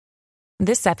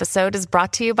This episode is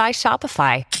brought to you by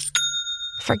Shopify.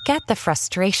 Forget the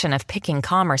frustration of picking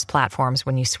commerce platforms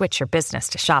when you switch your business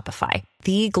to Shopify,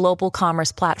 the global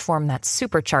commerce platform that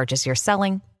supercharges your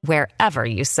selling wherever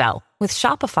you sell. With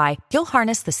Shopify, you'll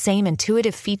harness the same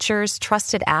intuitive features,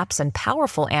 trusted apps, and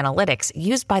powerful analytics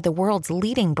used by the world's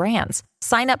leading brands.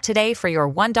 Sign up today for your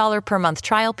 $1 per month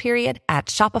trial period at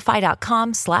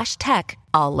shopify.com/tech,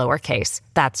 all lowercase.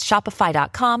 That's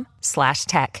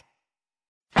shopify.com/tech.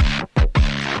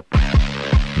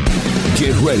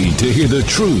 Get ready to hear the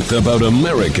truth about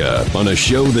America on a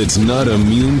show that's not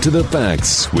immune to the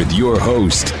facts with your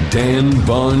host, Dan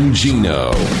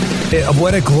Bongino.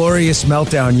 What a glorious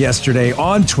meltdown yesterday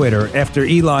on Twitter after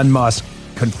Elon Musk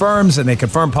confirms, and they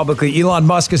confirmed publicly, Elon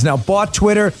Musk has now bought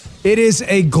Twitter. It is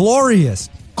a glorious,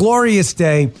 glorious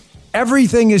day.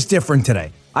 Everything is different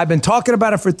today. I've been talking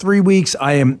about it for 3 weeks.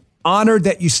 I am honored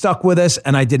that you stuck with us,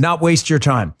 and I did not waste your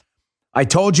time. I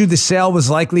told you the sale was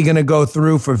likely going to go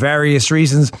through for various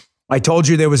reasons. I told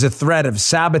you there was a threat of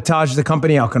sabotage the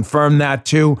company. I'll confirm that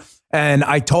too. And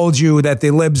I told you that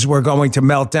the libs were going to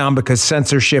melt down because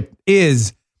censorship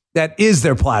is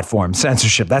their platform.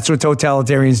 Censorship. That's what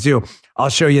totalitarians do. I'll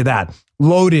show you that.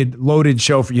 Loaded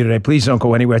show for you today. Please don't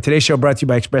go anywhere. Today's show brought to you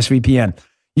by ExpressVPN.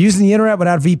 Using the internet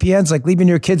without VPNs like leaving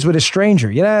your kids with a stranger.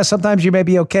 Yeah, sometimes you may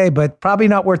be okay, but probably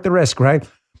not worth the risk, right?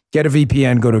 Get a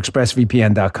VPN. Go to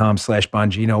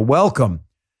expressvpn.com/Bongino. Welcome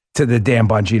to the Dan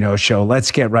Bongino Show.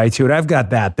 Let's get right to it. I've got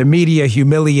that. The media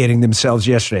humiliating themselves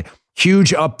yesterday.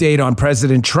 Huge update on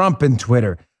President Trump and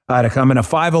Twitter to come in. A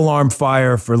 5-alarm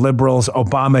fire for liberals.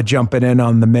 Obama jumping in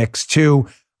on the mix too.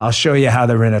 I'll show you how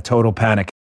they're in a total panic.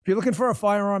 If you're looking for a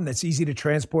firearm that's easy to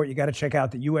transport, you got to check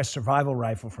out the U.S. Survival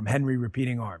Rifle from Henry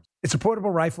Repeating Arms. It's a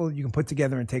portable rifle you can put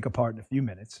together and take apart in a few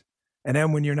minutes. And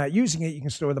then when you're not using it, you can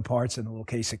store the parts in the little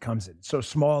case it comes in. It's so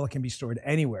small, it can be stored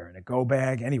anywhere, in a go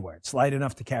bag, anywhere. It's light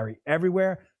enough to carry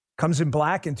everywhere. Comes in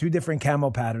black and 2 different camo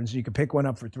patterns. You can pick one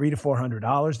up for $300 to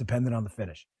 $400, depending on the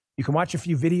finish. You can watch a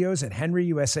few videos at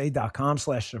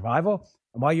henryusa.com/survival.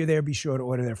 And while you're there, be sure to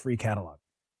order their free catalog.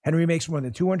 Henry makes more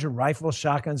than 200 rifles,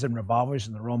 shotguns, and revolvers,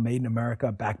 and they're all made in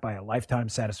America, backed by a lifetime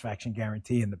satisfaction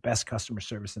guarantee and the best customer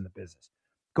service in the business.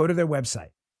 Go to their website.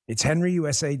 It's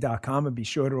henryusa.com, and be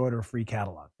sure to order a free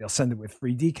catalog. They'll send it with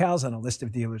free decals and a list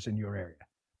of dealers in your area.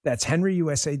 That's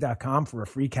henryusa.com for a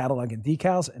free catalog and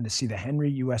decals and to see the Henry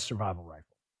U.S. Survival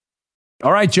Rifle.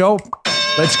 All right, Joe.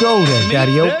 Let's go there,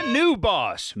 Daddy-O. Meet the new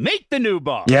boss. Meet the new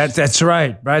boss. Yeah, that's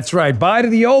right. That's right. Bye to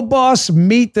the old boss.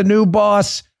 Meet the new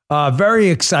boss.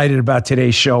 Very excited about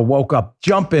today's show. Woke up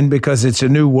jumping because it's a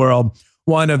new world.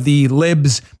 One of the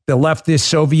libs, the leftist,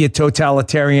 Soviet,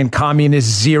 totalitarian, communist,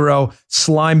 zero,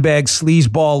 slimebag,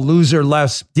 sleazeball, loser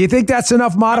lefts. Do you think that's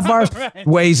enough modifiers? Right.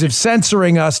 Ways of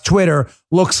censoring us. Twitter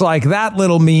looks like that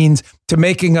little means to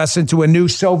making us into a new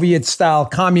Soviet-style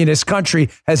communist country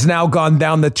has now gone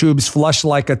down the tubes, flushed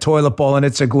like a toilet bowl, and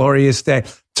it's a glorious day.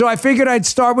 So I figured I'd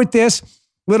start with this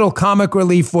little comic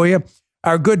relief for you.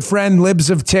 Our good friend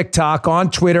Libs of TikTok on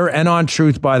Twitter and on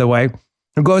Truth, by the way,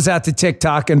 who goes out to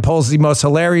TikTok and pulls the most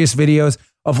hilarious videos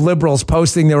of liberals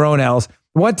posting their own L's.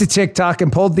 Went to TikTok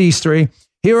and pulled these 3.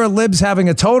 Here are libs having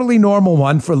a totally normal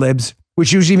one for libs,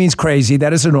 which usually means crazy.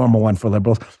 That is a normal one for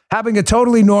liberals. Having a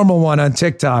totally normal one on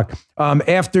TikTok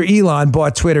after Elon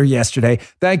bought Twitter yesterday.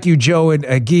 Thank you, Joe and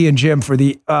Guy and Jim, for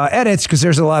the edits, because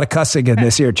there's a lot of cussing in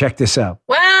this here. Check this out.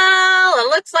 Well, it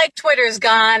looks like Twitter's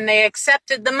gone. They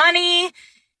accepted the money.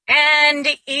 And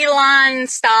Elon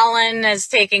Stalin is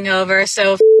taking over.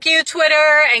 So f*** you,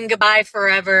 Twitter, and goodbye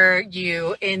forever,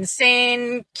 you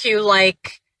insane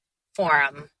Q-like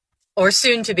forum. Or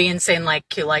soon to be insane like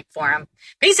Q-like forum.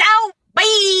 Peace out.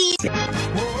 Bye.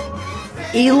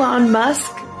 Elon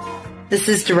Musk, this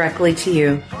is directly to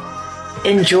you.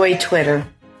 Enjoy Twitter.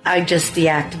 I just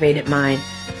deactivated mine.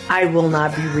 I will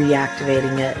not be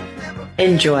reactivating it.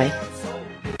 Enjoy.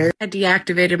 I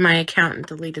deactivated my account and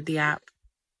deleted the app.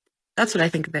 That's what I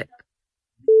think of it.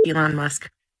 Elon Musk.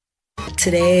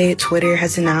 Today, Twitter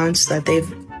has announced that they've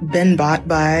been bought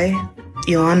by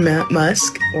Elon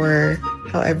Musk, or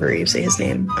however you say his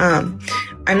name. I'm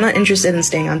not interested in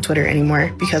staying on Twitter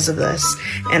anymore because of this.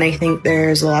 And I think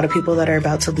there's a lot of people that are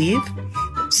about to leave.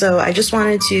 So I just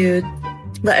wanted to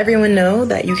let everyone know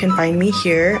that you can find me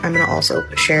here. I'm going to also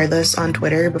share this on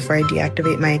Twitter before I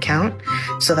deactivate my account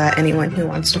so that anyone who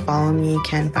wants to follow me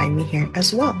can find me here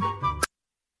as well.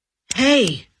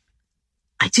 Hey,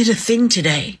 I did a thing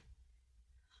today.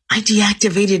 I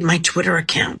deactivated my Twitter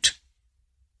account.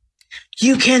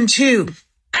 You can too.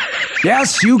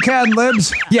 Yes, you can,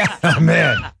 libs. Yeah,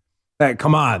 man. Hey,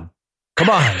 come on.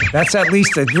 That's at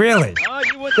least really.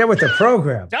 Get with the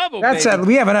program. Double, That's baby.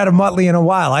 We haven't had a Muttley in a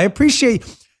while. I appreciate.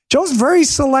 Joe's very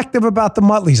selective about the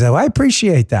Muttleys, though. I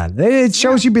appreciate that. It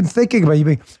shows you've been thinking about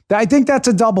it. I think that's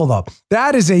a double, though.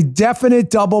 That is a definite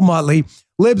double Muttley.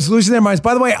 Libs losing their minds.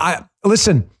 By the way,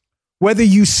 listen, whether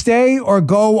you stay or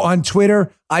go on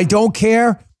Twitter, I don't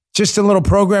care. Just a little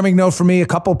programming note for me. A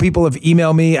couple people have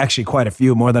emailed me, actually quite a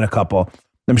few, more than a couple.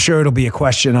 I'm sure it'll be a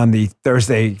question on the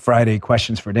Thursday, Friday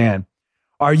questions for Dan.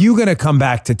 Are you going to come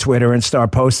back to Twitter and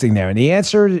start posting there? And the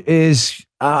answer is,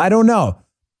 I don't know.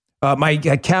 My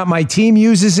account, my team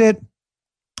uses it.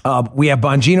 We have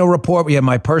Bongino Report. We have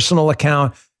my personal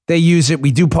account. They use it.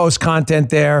 We do post content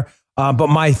there. But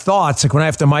my thoughts, like when I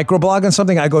have to microblog on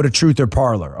something, I go to Truth or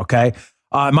Parler. Okay.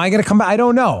 Am I going to come back? I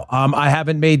don't know. I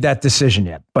haven't made that decision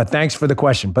yet, but thanks for the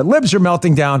question. But libs are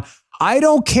melting down. I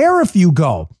don't care if you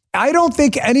go. I don't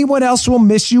think anyone else will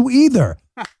miss you either.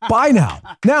 Bye now.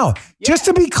 Now, just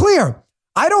to be clear,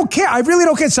 I don't care. I really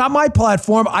don't care. It's not my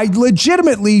platform. I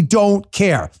legitimately don't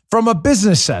care from a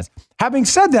business sense. Having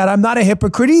said that, I'm not a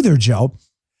hypocrite either, Joe.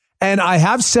 And I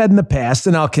have said in the past,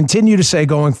 and I'll continue to say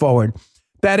going forward,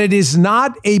 that it is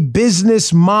not a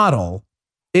business model.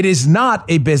 It is not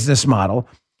a business model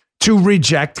to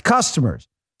reject customers.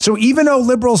 So even though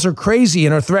liberals are crazy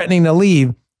and are threatening to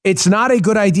leave, it's not a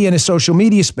good idea in a social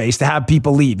media space to have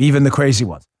people leave, even the crazy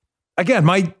ones. Again,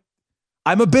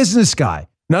 I'm a business guy.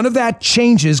 None of that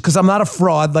changes because I'm not a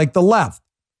fraud like the left.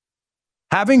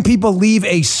 Having people leave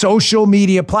a social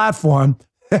media platform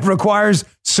that requires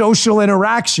social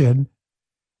interaction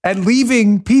and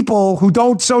leaving people who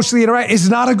don't socially interact is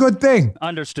not a good thing.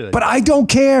 Understood. But I don't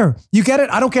care. You get it?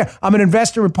 I don't care. I'm an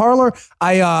investor in Parler.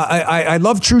 I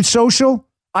love Truth Social.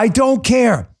 I don't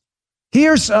care.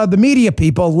 Here's the media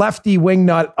people, lefty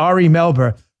wingnut Ari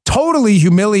Melber, totally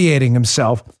humiliating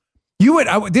himself.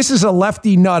 This is a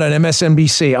lefty nut on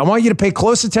MSNBC. I want you to pay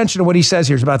close attention to what he says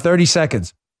here. It's about 30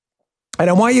 seconds. And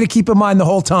I want you to keep in mind the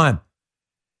whole time.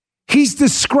 He's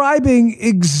describing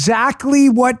exactly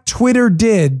what Twitter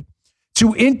did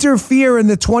to interfere in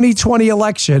the 2020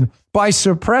 election by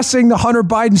suppressing the Hunter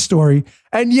Biden story,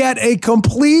 and yet a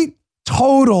complete,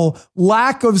 total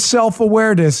lack of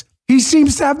self-awareness. He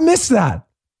seems to have missed that.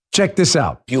 Check this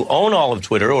out. You own all of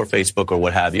Twitter or Facebook or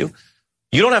what have you.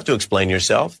 You don't have to explain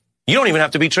yourself. You don't even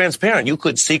have to be transparent. You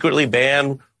could secretly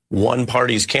ban one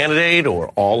party's candidate or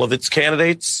all of its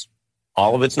candidates,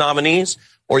 all of its nominees,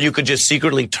 or you could just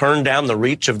secretly turn down the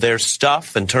reach of their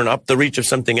stuff and turn up the reach of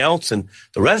something else. And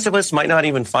the rest of us might not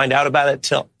even find out about it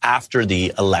till after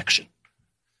the election.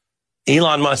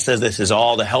 Elon Musk says this is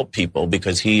all to help people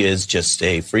because he is just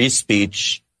a free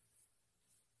speech,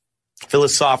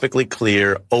 philosophically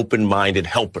clear, open-minded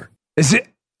helper. Is it?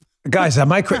 Guys,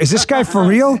 is this guy for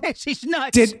real? He's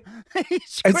nuts. He's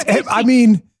crazy. I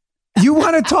mean, you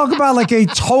want to talk about like a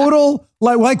total,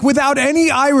 like without any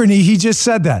irony, he just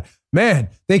said that. Man,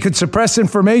 they could suppress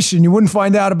information. You wouldn't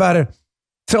find out about it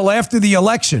till after the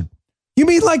election. You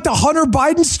mean like the Hunter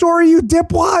Biden story, you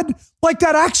dipwad? Like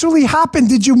that actually happened.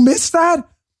 Did you miss that?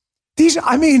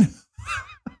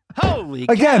 Holy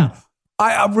again,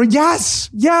 cow.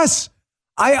 Yes.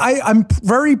 I'm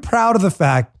very proud of the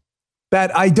fact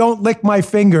that I don't lick my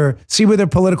finger, see where their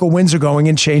political winds are going,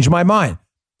 and change my mind.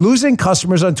 Losing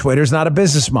customers on Twitter is not a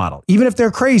business model, even if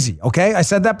they're crazy, okay? I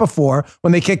said that before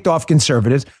when they kicked off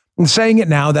conservatives. I'm saying it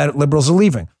now that liberals are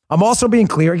leaving. I'm also being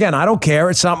clear. Again, I don't care.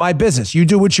 It's not my business. You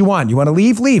do what you want. You want to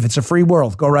leave? Leave. It's a free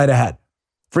world. Go right ahead.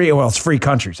 It's free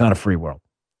country. It's not a free world.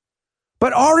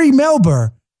 But Ari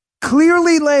Melber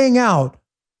clearly laying out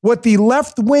what the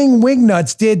left-wing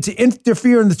wingnuts did to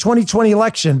interfere in the 2020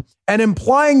 election and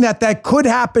implying that could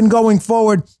happen going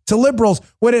forward to liberals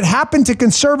when it happened to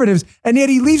conservatives, and yet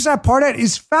he leaves that part out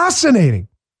is fascinating.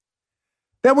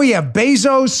 Then we have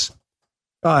Bezos,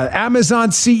 Amazon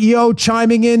CEO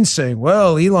chiming in saying,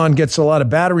 well, Elon gets a lot of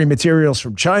battery materials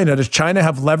from China. Does China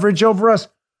have leverage over us?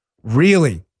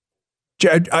 Really?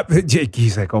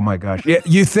 He's like, oh my gosh.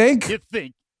 You think? You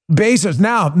think. Bezos.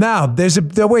 Now, there's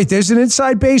an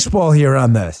inside baseball here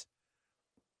on this.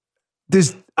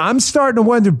 I'm starting to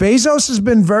wonder, Bezos has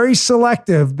been very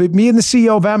selective, but me and the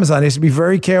CEO of Amazon has to be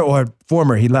very careful, or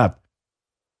former, he left,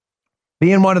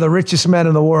 being one of the richest men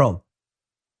in the world.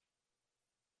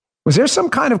 Was there some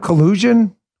kind of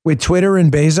collusion with Twitter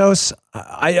and Bezos?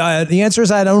 The answer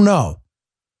is I don't know.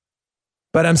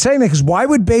 But I'm saying that because why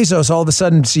would Bezos all of a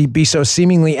sudden be so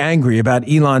seemingly angry about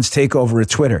Elon's takeover of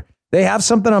Twitter? They have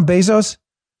something on Bezos?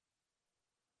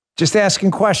 Just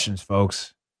asking questions,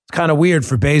 folks. It's kind of weird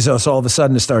for Bezos all of a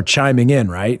sudden to start chiming in,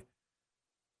 right?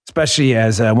 Especially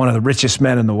as one of the richest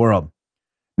men in the world.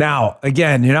 Now,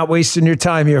 again, you're not wasting your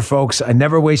time here, folks. I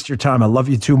never waste your time. I love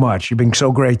you too much. You've been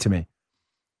so great to me.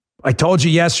 I told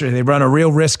you yesterday, they run a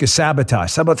real risk of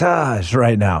sabotage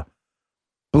right now.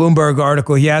 Bloomberg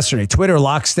article yesterday. Twitter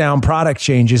locks down product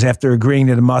changes after agreeing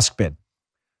to the Musk bid.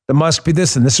 The Musk bid,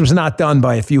 this was not done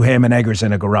by a few ham and eggers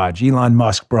in a garage. Elon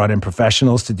Musk brought in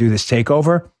professionals to do this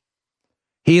takeover.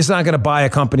 He is not going to buy a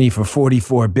company for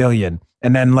 $44 billion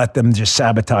and then let them just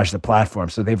sabotage the platform.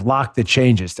 So they've locked the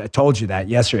changes. I told you that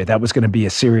yesterday. That was going to be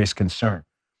a serious concern.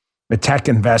 A tech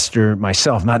investor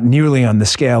myself, not nearly on the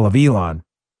scale of Elon,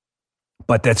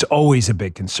 but that's always a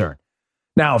big concern.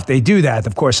 Now, if they do that,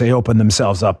 of course, they open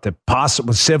themselves up to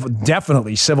possible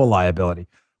definitely civil liability,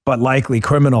 but likely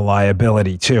criminal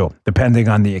liability too, depending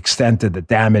on the extent of the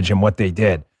damage and what they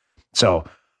did. So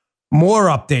more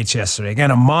updates yesterday. Again,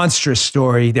 a monstrous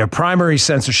story. Their primary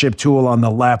censorship tool on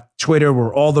the left, Twitter,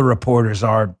 where all the reporters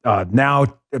are. Now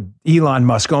Elon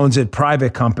Musk owns it,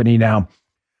 private company now.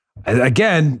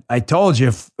 Again, I told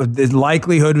you, the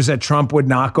likelihood was that Trump would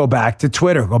not go back to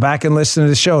Twitter. Go back and listen to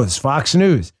the shows. Fox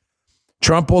News.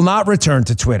 Trump will not return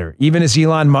to Twitter, even as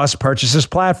Elon Musk purchases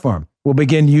platform. Will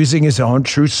begin using his own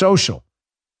Truth Social.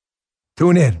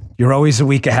 Tune in. You're always a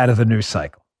week ahead of the news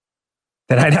cycle.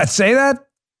 Did I not say that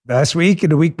last week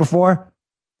and the week before?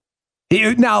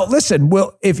 Now, listen,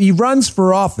 if he runs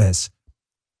for office,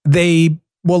 they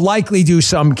will likely do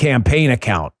some campaign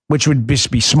account, which would just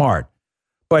be smart.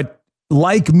 But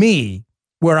like me,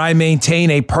 where I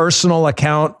maintain a personal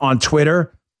account on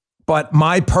Twitter, but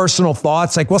my personal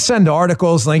thoughts, like we'll send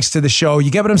articles, links to the show.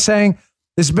 You get what I'm saying?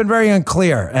 This has been very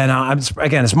unclear. And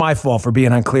again, it's my fault for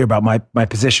being unclear about my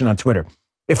position on Twitter.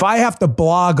 If I have to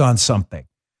blog on something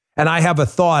and I have a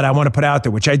thought I want to put out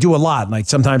there, which I do a lot, like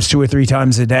sometimes 2 or 3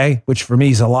 times a day, which for me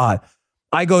is a lot,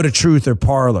 I go to Truth or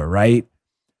Parler, right?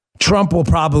 Trump will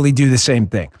probably do the same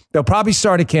thing. They'll probably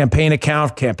start a campaign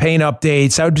account, campaign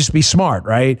updates. That would just be smart,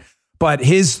 right? But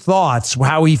his thoughts,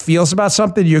 how he feels about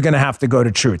something, you're going to have to go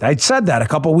to Truth. I said that a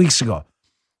couple of weeks ago.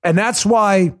 And that's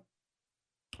why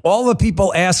all the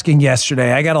people asking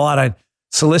yesterday, I got a lot of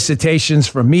solicitations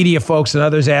from media folks and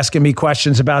others asking me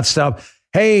questions about stuff.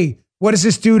 Hey, what does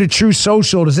this do to Truth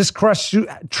Social? Does this crush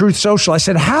Truth Social? I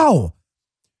said, how?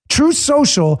 Truth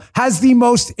Social has the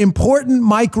most important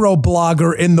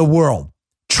microblogger in the world,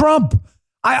 Trump.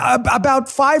 About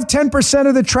 5-10%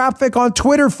 of the traffic on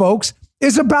Twitter, folks,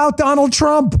 is about Donald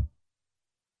Trump.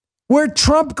 Where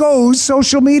Trump goes,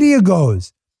 social media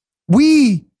goes.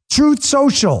 Truth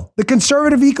Social, the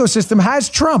conservative ecosystem, has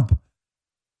Trump.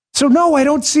 So no, I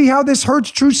don't see how this hurts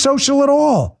Truth Social at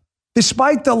all,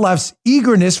 despite the left's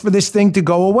eagerness for this thing to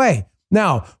go away.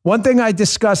 Now, one thing I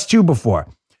discussed too before,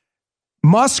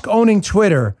 Musk owning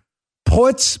Twitter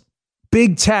puts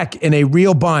big tech in a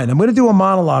real bind. I'm going to do a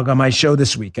monologue on my show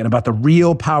this weekend about the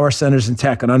real power centers in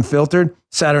tech and Unfiltered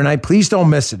Saturday night. Please don't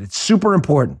miss it. It's super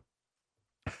important.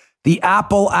 The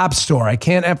Apple App Store, I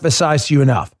can't emphasize to you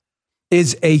enough,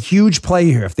 is a huge play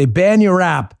here. If they ban your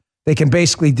app, they can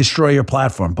basically destroy your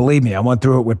platform. Believe me, I went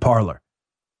through it with Parler.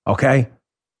 Okay?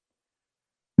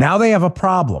 Now they have a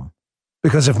problem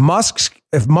because if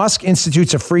Musk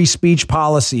institutes a free speech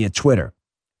policy at Twitter,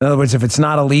 in other words, if it's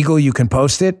not illegal, you can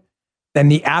post it, then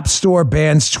the App Store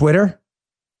bans Twitter.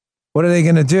 What are they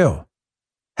going to do?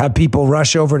 Have people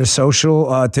rush over to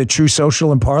Truth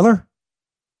Social and Parler?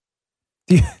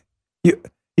 You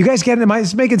guys get it? Am I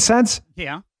making sense?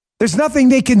 Yeah. There's nothing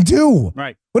they can do.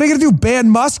 Right. What are they going to do? Ban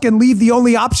Musk and leave the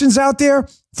only options out there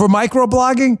for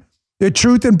microblogging? The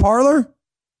Truth and Parler?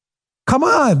 Come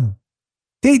on.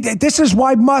 This is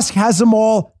why Musk has them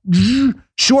all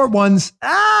short ones.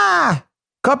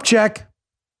 Cup check.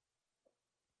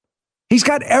 He's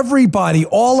got everybody,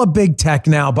 all a big tech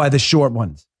now by the short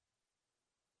ones.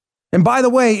 And by the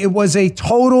way, it was a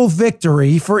total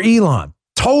victory for Elon.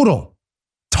 Total.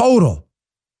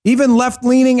 Even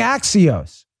left-leaning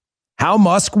Axios. How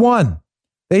Musk won.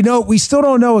 We still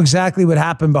don't know exactly what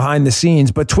happened behind the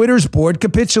scenes, but Twitter's board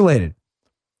capitulated.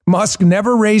 Musk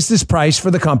never raised his price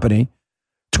for the company.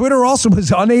 Twitter also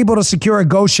was unable to secure a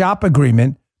Go Shop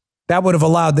agreement that would have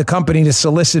allowed the company to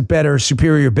solicit better,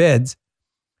 superior bids.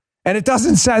 And it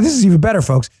doesn't sound, this is even better,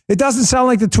 folks. It doesn't sound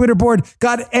like the Twitter board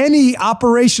got any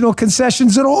operational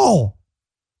concessions at all,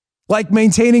 like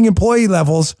maintaining employee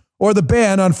levels or the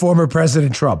ban on former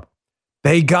President Trump.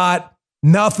 They got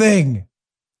nothing.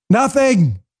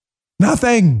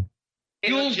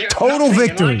 Total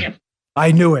victory.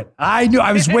 I knew it.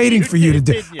 I was waiting for you to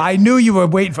do. I knew you were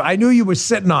waiting for. I knew you were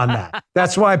sitting on that.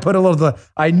 That's why I put a little.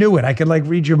 I knew it. I could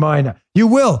read your mind. You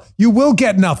will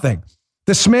get nothing.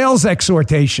 The Smales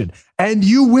exhortation, and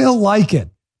you will like it.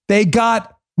 They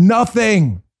got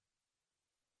nothing.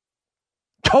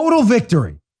 Total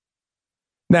victory.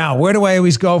 Now, where do I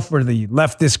always go for the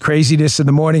leftist craziness in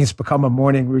the morning? It's become a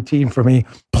morning routine for me.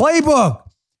 Playbook.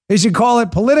 They should call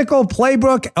it political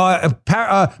playbook,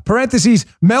 parentheses,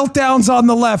 meltdowns on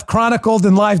the left, chronicled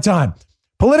in Lifetime.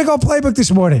 Political playbook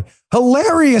this morning.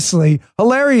 Hilariously,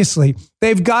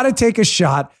 they've got to take a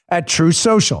shot at Truth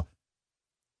Social.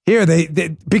 Here,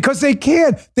 because they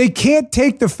can't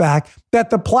take the fact that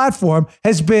the platform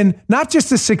has been not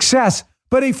just a success,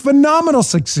 but a phenomenal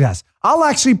success. I'll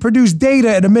actually produce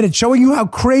data in a minute showing you how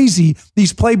crazy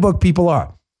these playbook people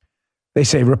are. They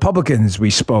say Republicans,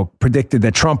 we spoke, predicted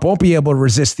that Trump won't be able to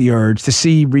resist the urge to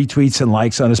see retweets and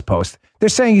likes on his post. They're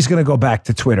saying he's going to go back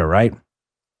to Twitter, right?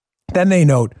 Then they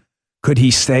note, could he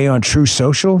stay on Truth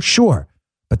Social? Sure,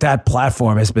 but that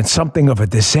platform has been something of a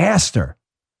disaster.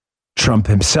 Trump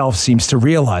himself seems to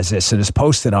realize this and has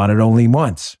posted on it only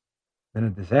once. Been a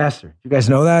disaster. You guys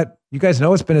know that? You guys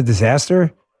know it's been a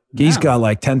disaster? He's got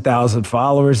like 10,000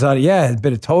 followers on it. Yeah, it's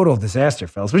been a total disaster,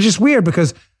 fellas, which is weird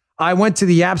because I went to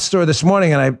the App Store this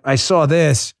morning and I saw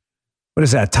this. What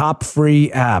is that? Top free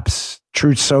apps.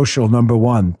 Truth Social, number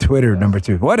 1. Twitter, number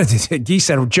 2. What a he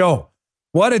said, Joe,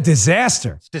 what a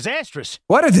disaster. It's disastrous.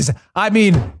 What a disaster. I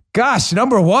mean, gosh,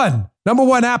 number 1. Number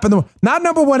 1 app in the world. Not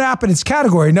number 1 app in its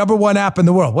category. Number 1 app in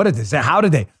the world. What a disaster. How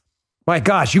did they? My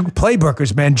gosh, you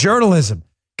playbookers, man. Journalism.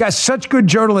 Got such good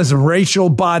journalism. Rachel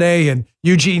Bade and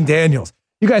Eugene Daniels.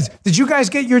 You guys, did you guys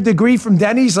get your degree from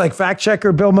Denny's like fact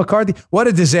checker Bill McCarthy? What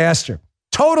a disaster.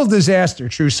 Total disaster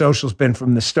Truth Social's been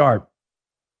from the start.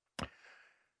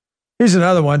 Here's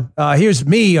another one. Here's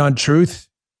me on Truth.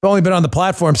 I've only been on the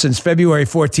platform since February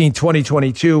 14,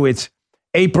 2022. It's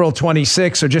April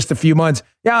 26, so just a few months.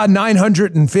 Yeah,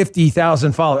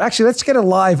 950,000 followers. Actually, let's get a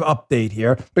live update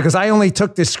here because I only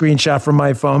took this screenshot from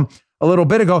my phone a little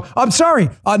bit ago. I'm sorry,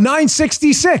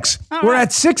 966. We're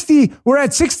at 60. We're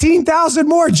at 16,000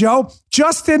 more, Joe,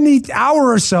 just in the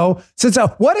hour or so since.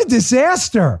 What a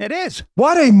disaster! It is.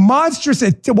 What a monstrous.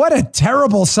 What a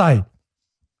terrible sight.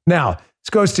 Now,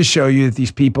 this goes to show you that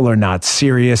these people are not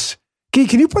serious.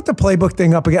 Can you put the playbook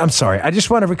thing up again? I'm sorry. I just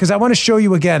want to, because I want to show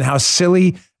you again how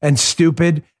silly and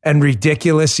stupid and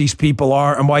ridiculous these people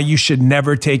are and why you should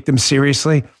never take them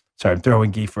seriously. Sorry, I'm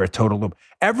throwing Guy for a total loop.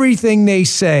 Everything they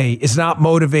say is not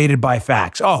motivated by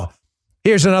facts. Oh,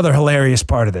 here's another hilarious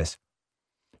part of this.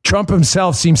 Trump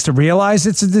himself seems to realize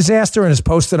it's a disaster and has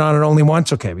posted on it only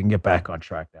once. Okay, we can get back on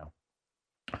track now.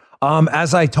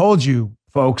 As I told you,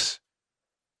 folks,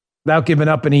 without giving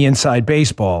up any inside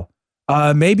baseball,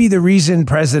 maybe the reason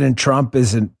President Trump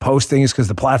isn't posting is because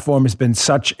the platform has been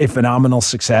such a phenomenal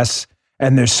success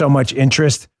and there's so much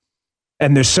interest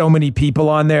and there's so many people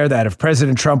on there that if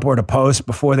President Trump were to post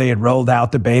before they had rolled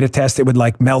out the beta test, it would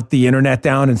like melt the internet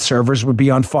down and servers would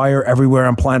be on fire everywhere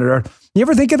on planet Earth. You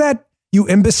ever think of that, you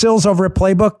imbeciles over at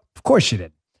Playbook? Of course you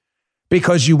did.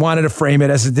 Because you wanted to frame it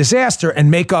as a disaster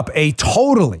and make up a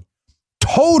totally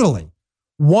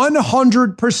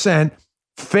 100%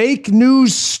 fake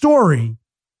news story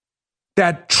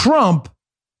that Trump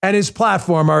and his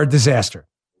platform are a disaster.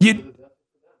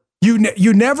 You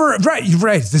never, right,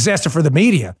 it's disaster for the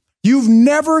media. You've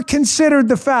never considered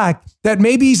the fact that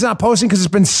maybe he's not posting because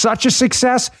it's been such a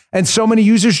success and so many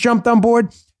users jumped on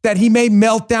board that he may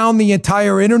melt down the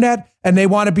entire internet and they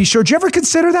want to be sure. Did you ever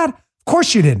consider that? Of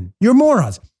course you didn't. You're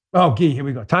morons. Oh, Guy, here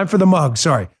we go. Time for the mug.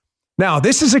 Sorry. Now,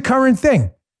 this is a current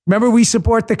thing. Remember, we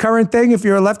support the current thing. If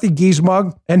you're a lefty, Guy's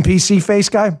mug, NPC face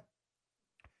guy.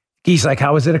 Guy's like,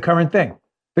 how is it a current thing?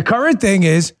 The current thing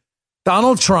is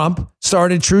Donald Trump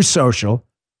started Truth Social,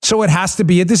 so it has to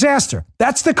be a disaster.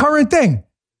 That's the current thing.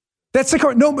 That's the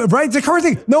current, no, right? The current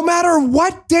thing. No matter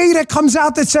what data comes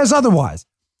out that says otherwise,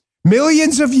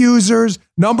 millions of users,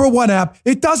 number 1 app,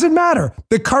 it doesn't matter.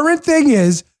 The current thing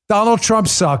is Donald Trump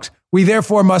sucks. We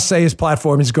therefore must say his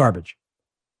platform is garbage.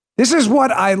 This is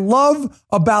what I love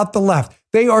about the left.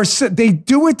 They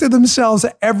do it to themselves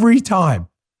every time.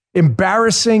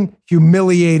 Embarrassing,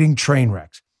 humiliating train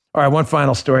wrecks. All right, one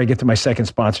final story. I get to my second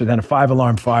sponsor, then a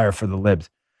 5-alarm fire for the libs.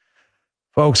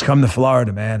 Folks, come to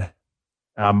Florida, man.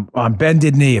 On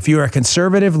bended knee. If you're a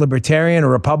conservative, libertarian, or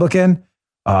Republican,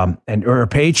 or a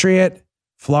patriot,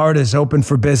 Florida is open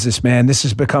for business, man. This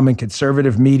is becoming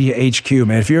conservative media HQ,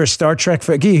 man. If you're a Star Trek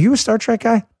fan, Guy, are you a Star Trek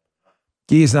guy?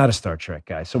 Guy is not a Star Trek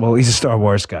guy. So, well, he's a Star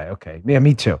Wars guy. Okay. Yeah,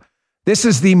 me too. This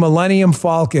is the Millennium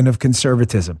Falcon of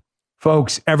conservatism.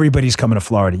 Folks, everybody's coming to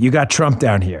Florida. You got Trump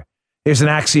down here. Here's an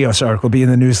Axios article, be in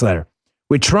the newsletter.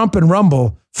 With Trump and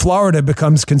Rumble, Florida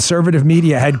becomes conservative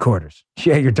media headquarters.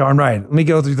 Yeah, you're darn right. Let me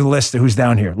go through the list of who's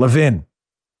down here. Levin,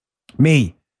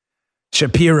 me,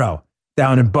 Shapiro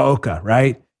down in Boca,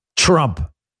 right? Trump.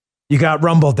 You got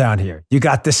Rumble down here. You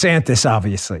got DeSantis,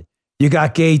 obviously. You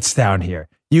got Gates down here.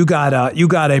 You got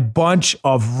a bunch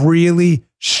of really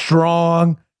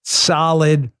strong,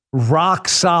 solid, rock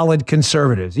solid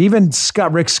conservatives. Even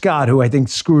Rick Scott, who I think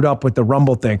screwed up with the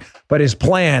Rumble thing, but his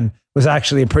plan was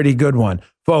actually a pretty good one.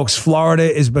 Folks, Florida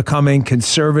is becoming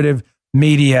conservative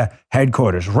media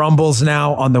headquarters. Rumble's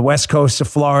now on the west coast of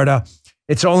Florida.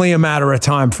 It's only a matter of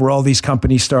time for all these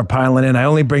companies start piling in. I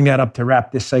only bring that up to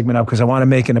wrap this segment up because I want to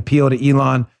make an appeal to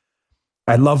Elon.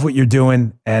 I love what you're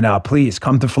doing, and please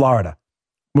come to Florida.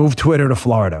 Move Twitter to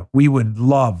Florida. We would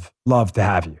love to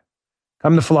have you.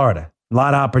 Come to Florida. A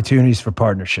lot of opportunities for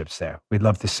partnerships there. We'd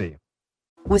love to see you.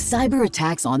 With cyber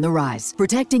attacks on the rise,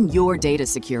 protecting your data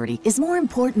security is more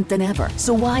important than ever.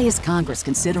 So why is Congress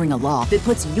considering a law that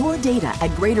puts your data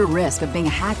at greater risk of being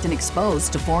hacked and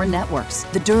exposed to foreign networks?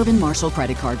 The Durbin-Marshall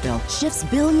credit card bill shifts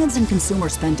billions in consumer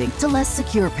spending to less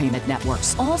secure payment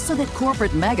networks, all so that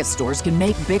corporate mega stores can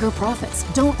make bigger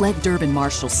profits. Don't let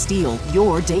Durbin-Marshall steal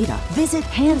your data. Visit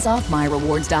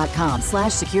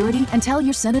handsoffmyrewards.com/security and tell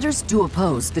your senators to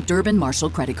oppose the Durbin-Marshall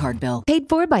credit card bill. Paid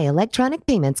for by Electronic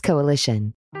Payments Coalition.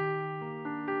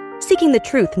 Seeking the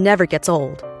truth never gets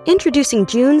old. Introducing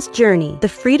June's Journey, the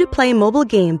free-to-play mobile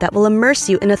game that will immerse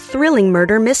you in a thrilling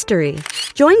murder mystery.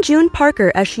 Join June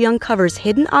Parker as she uncovers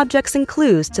hidden objects and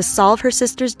clues to solve her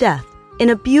sister's death in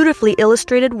a beautifully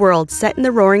illustrated world set in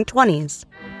the Roaring 20s.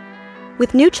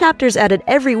 With new chapters added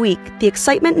every week, the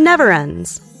excitement never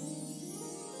ends.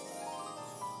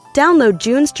 Download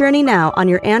June's Journey now on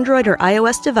your Android or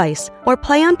iOS device or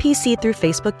play on PC through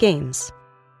Facebook Games.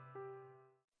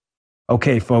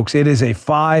 Okay, folks, it is a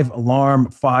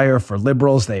 5-alarm fire for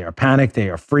liberals. They are panicked. They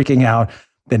are freaking out.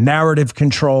 The narrative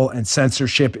control and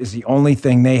censorship is the only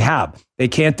thing they have. They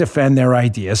can't defend their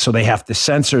ideas, so they have to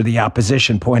censor the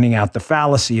opposition, pointing out the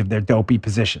fallacy of their dopey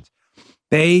positions.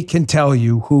 They can tell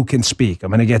you who can speak. I'm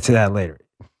going to get to that later.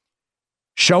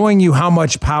 Showing you how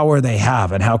much power they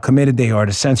have and how committed they are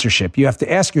to censorship, you have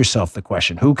to ask yourself the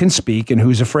question, who can speak and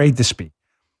who's afraid to speak?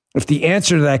 If the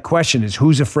answer to that question is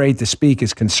who's afraid to speak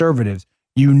is conservatives,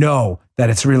 you know that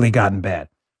it's really gotten bad.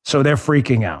 So they're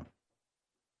freaking out.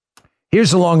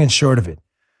 Here's the long and short of it.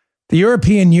 The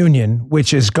European Union,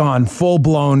 which has gone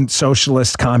full-blown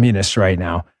socialist communist right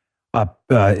now,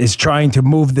 is trying to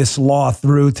move this law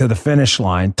through to the finish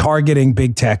line, targeting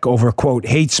big tech over, quote,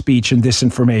 hate speech and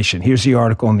disinformation. Here's the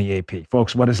article in the AP.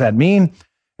 Folks, what does that mean?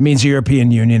 It means the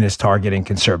European Union is targeting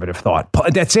conservative thought.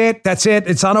 That's it.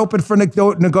 It's not open for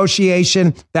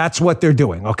negotiation. That's what they're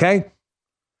doing, okay?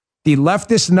 The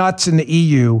leftist nuts in the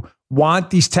EU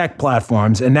want these tech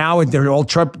platforms, and now they're all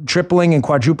tripling and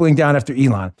quadrupling down after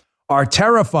Elon, are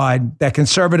terrified that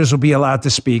conservatives will be allowed to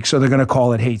speak, so they're going to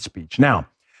call it hate speech. Now,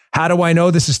 how do I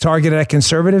know this is targeted at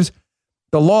conservatives?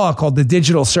 The law called the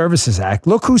Digital Services Act.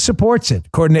 Look who supports it,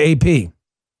 according to AP.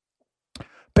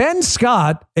 Ben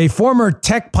Scott, a former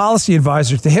tech policy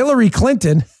advisor to Hillary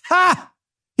Clinton,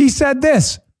 he said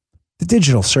this: the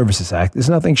Digital Services Act is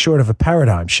nothing short of a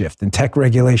paradigm shift in tech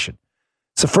regulation.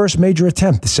 It's the first major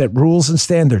attempt to set rules and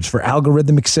standards for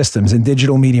algorithmic systems in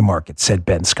digital media markets, said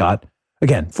Ben Scott.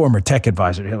 Again, former tech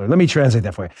advisor to Hillary. Let me translate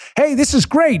that for you. Hey, this is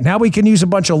great. Now we can use a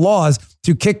bunch of laws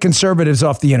to kick conservatives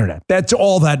off the internet. That's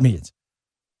all that means.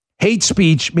 Hate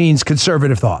speech means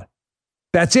conservative thought.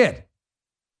 That's it.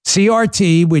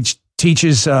 CRT, which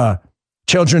teaches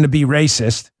children to be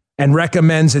racist and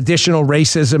recommends additional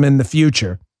racism in the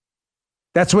future.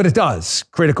 That's what it does,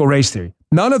 critical race theory.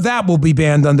 None of that will be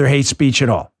banned under hate speech at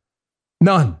all.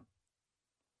 None.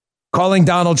 Calling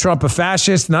Donald Trump a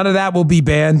fascist, none of that will be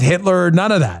banned. Hitler,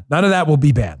 none of that. None of that will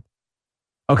be banned.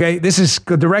 Okay, this is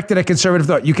directed at conservative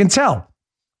thought. You can tell.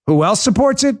 Who else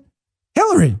supports it?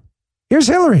 Hillary. Here's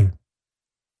Hillary.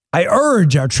 I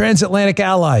urge our transatlantic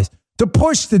allies to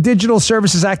push the Digital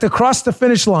Services Act across the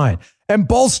finish line and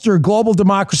bolster global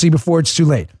democracy before it's too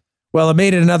late. Well, it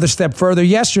made it another step further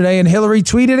yesterday, and Hillary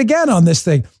tweeted again on this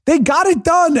thing. They got it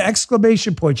done!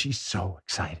 Exclamation point. She's so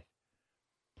excited.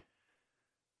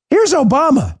 Here's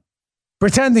Obama,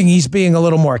 pretending he's being a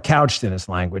little more couched in his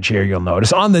language here, you'll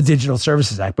notice, on the Digital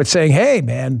Services Act, but saying, hey,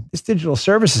 man, this Digital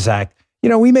Services Act,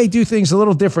 we may do things a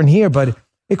little different here, but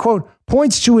it, quote,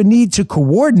 points to a need to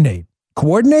coordinate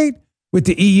with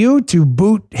the EU to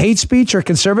boot hate speech or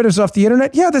conservatives off the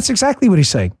internet? Yeah, that's exactly what he's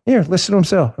saying. Here, listen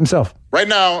to himself. Right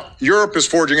now, Europe is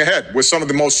forging ahead with some of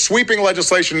the most sweeping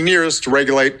legislation in years to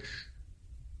regulate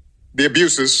the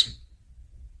abuses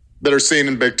that are seen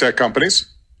in big tech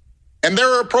companies. And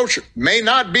their approach may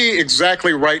not be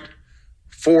exactly right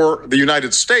for the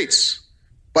United States,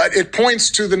 but it points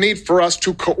to the need for us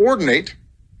to coordinate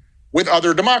with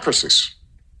other democracies.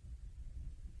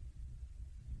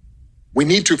 We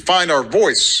need to find our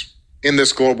voice in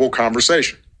this global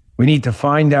conversation. We need to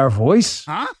find our voice.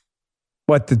 Huh?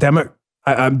 What the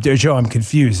Joe, I'm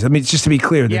confused. I mean, just to be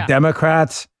clear, the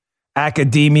Democrats,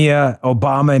 academia,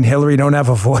 Obama, and Hillary don't have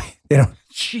a voice. They don't.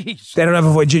 Jeez. They don't have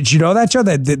a voice. Did you know that, Joe?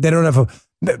 They don't have a.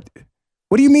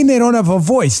 What do you mean they don't have a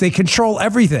voice? They control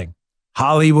everything.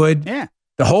 Hollywood,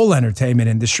 the whole entertainment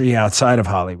industry outside of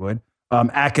Hollywood,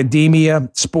 academia,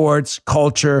 sports,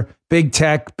 culture, big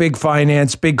tech, big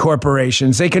finance, big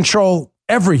corporations. They control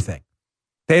everything.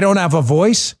 They don't have a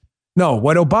voice. No,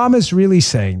 what Obama's really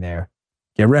saying there,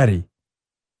 get ready,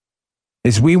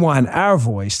 is we want our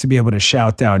voice to be able to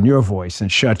shout down your voice and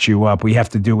shut you up. We have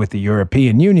to do what the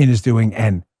European Union is doing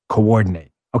and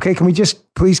coordinate. Okay, can we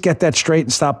just please get that straight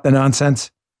and stop the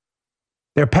nonsense?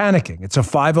 They're panicking. It's a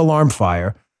 5-alarm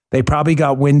fire. They probably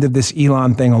got wind of this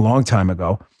Elon thing a long time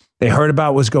ago. They heard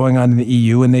about what's going on in the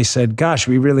EU and they said, gosh,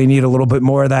 we really need a little bit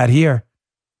more of that here.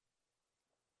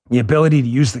 The ability to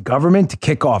use the government to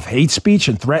kick off hate speech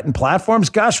and threaten platforms.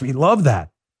 Gosh, we love that.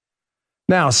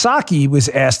 Now, Psaki was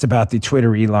asked about the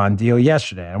Twitter Elon deal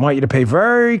yesterday. I want you to pay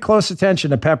very close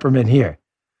attention to Peppermint here,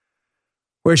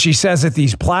 where she says that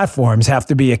these platforms have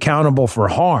to be accountable for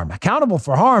harm. Accountable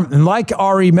for harm. And like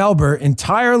Ari Melber,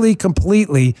 entirely,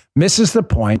 completely misses the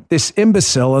point, this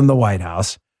imbecile in the White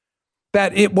House,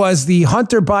 that it was the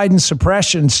Hunter Biden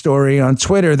suppression story on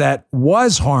Twitter that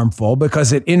was harmful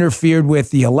because it interfered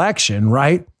with the election,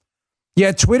 right?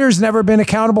 Yet Twitter's never been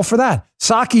accountable for that.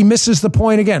 Psaki misses the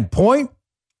point again. Point,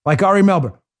 like Ari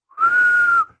Melber,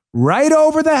 right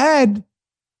over the head.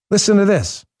 Listen to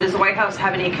this. Does the White House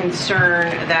have any concern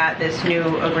that this new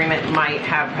agreement might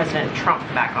have President Trump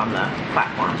back on the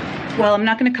platform? Well, I'm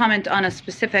not going to comment on a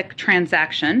specific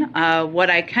transaction. What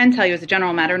I can tell you as a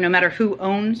general matter, no matter who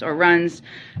owns or runs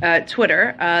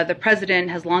Twitter, the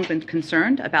president has long been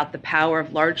concerned about the power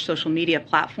of large social media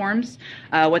platforms,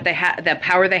 the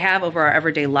power they have over our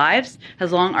everyday lives,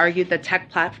 has long argued that tech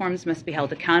platforms must be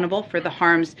held accountable for the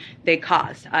harms they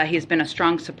cause. He has been a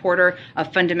strong supporter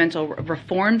of fundamental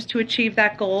reforms to achieve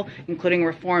that goal, including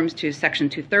reforms to Section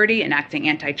 230, enacting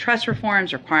antitrust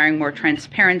reforms, requiring more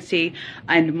transparency,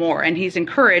 and more. And he's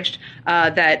encouraged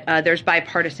that there's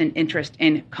bipartisan interest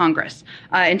in Congress.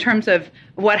 In terms of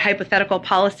what hypothetical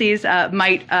policies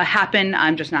might happen,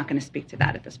 I'm just not going to speak to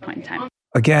that at this point in time.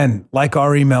 Again, like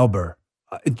Ari Melber,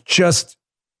 just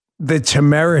the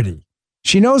temerity.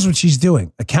 She knows what she's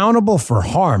doing. Accountable for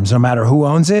harms, no matter who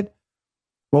owns it.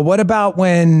 Well, what about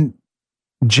when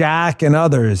Jack and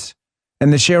others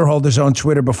and the shareholders owned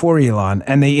Twitter before Elon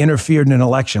and they interfered in an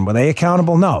election? Were they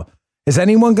accountable? No. Is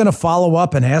anyone going to follow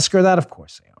up and ask her that? Of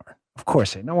course they are. Of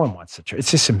course they. No one wants to.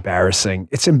 It's just embarrassing.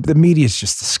 The media is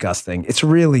just disgusting. It's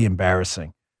really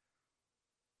embarrassing.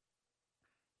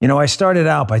 You know, I started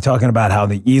out by talking about how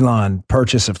the Elon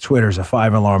purchase of Twitter is a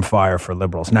 5-alarm fire for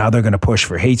liberals. Now they're going to push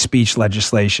for hate speech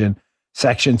legislation,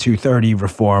 Section 230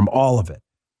 reform, all of it,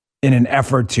 in an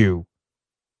effort to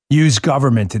use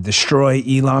government to destroy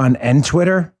Elon and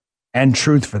Twitter and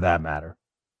Truth for that matter.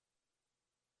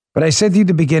 But I said to you at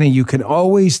the beginning, you can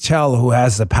always tell who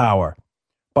has the power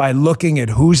by looking at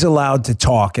who's allowed to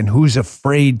talk and who's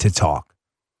afraid to talk.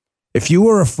 If you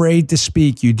are afraid to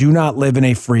speak, you do not live in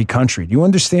a free country. Do you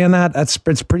understand that? That's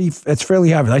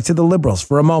fairly obvious. Like to the liberals,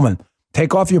 for a moment,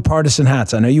 take off your partisan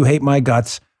hats. I know you hate my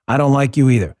guts. I don't like you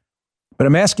either. But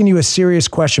I'm asking you a serious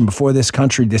question before this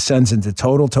country descends into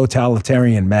total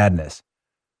totalitarian madness.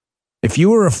 If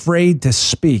you are afraid to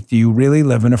speak, do you really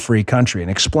live in a free country? And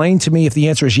explain to me, if the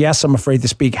answer is yes, I'm afraid to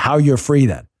speak, how you're free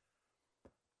then.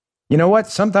 You know what?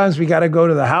 Sometimes we got to go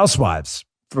to the housewives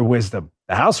for wisdom.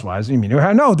 The housewives? You mean,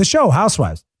 no, the show,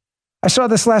 Housewives. I saw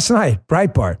this last night,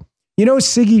 Breitbart. You know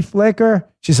Siggy Flicker?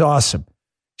 She's awesome.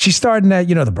 She starred in that,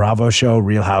 the Bravo show,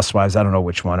 Real Housewives. I don't know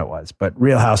which one it was, but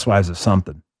Real Housewives of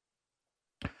something.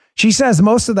 She says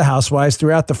most of the housewives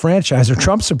throughout the franchise are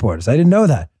Trump supporters. I didn't know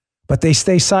that. But they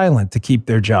stay silent to keep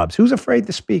their jobs. Who's afraid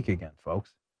to speak again,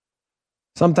 folks?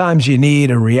 Sometimes you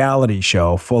need a reality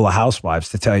show full of housewives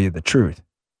to tell you the truth.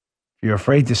 If you're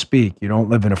afraid to speak, you don't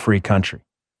live in a free country.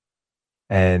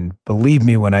 And believe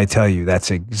me when I tell you,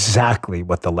 that's exactly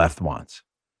what the left wants.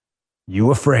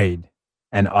 You afraid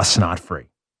and us not free.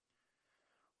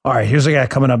 All right, here's a guy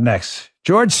coming up next.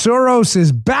 George Soros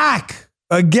is back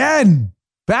again.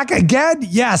 Back again?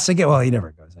 Yes, again. Well, he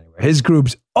never goes anywhere. His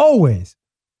groups always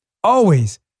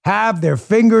have their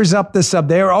fingers up the sub.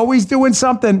 They are always doing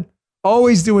something.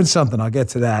 I'll get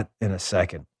to that in a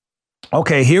second.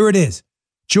 Okay, here it is.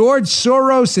 George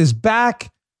Soros is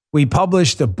back. We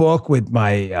published a book with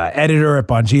my editor at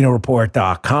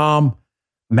BonginoReport.com,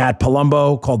 Matt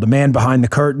Palumbo, called The Man Behind the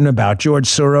Curtain, about George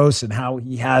Soros and how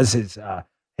he has his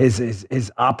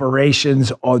his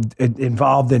operations are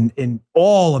involved in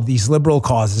all of these liberal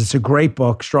causes. It's a great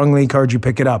book. Strongly encourage you to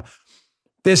pick it up.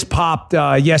 This popped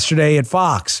yesterday at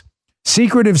Fox.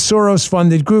 Secretive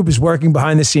Soros-funded group is working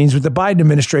behind the scenes with the Biden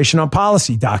administration on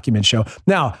policy, documents show.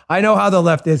 Now, I know how the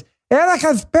left is.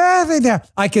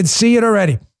 I can see it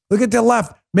already. Look at the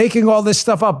left making all this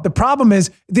stuff up. The problem is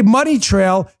the money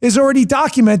trail is already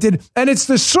documented, and it's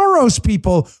the Soros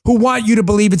people who want you to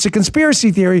believe it's a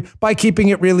conspiracy theory by keeping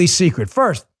it really secret.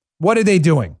 First, what are they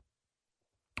doing?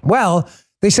 Well,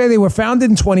 they say they were founded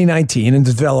in 2019 and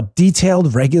developed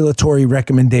detailed regulatory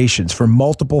recommendations for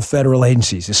multiple federal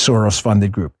agencies, a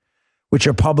Soros-funded group, which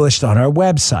are published on our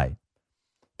website.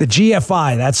 The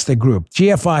GFI, that's the group,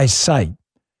 GFI's site,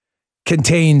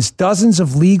 contains dozens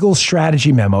of legal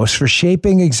strategy memos for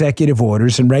shaping executive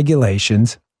orders and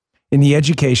regulations in the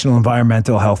educational,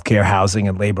 environmental, healthcare, housing,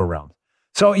 and labor realms.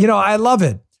 So, I love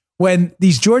it when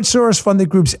these George Soros-funded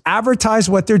groups advertise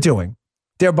what they're doing.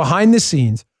 They're behind the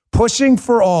scenes, pushing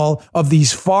for all of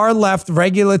these far left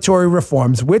regulatory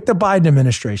reforms with the Biden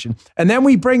administration. And then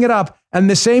we bring it up and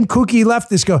the same kooky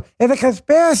leftists go, it's a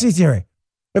conspiracy theory.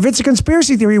 If it's a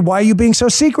conspiracy theory, why are you being so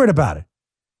secret about it?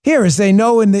 Here, as they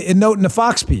know in the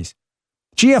Fox piece,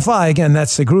 GFI, again,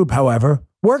 that's the group, however,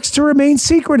 works to remain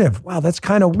secretive. Wow, that's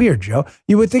kind of weird, Joe.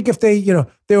 You would think if they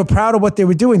were proud of what they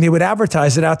were doing, they would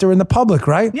advertise it out there in the public,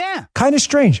 right? Yeah. Kind of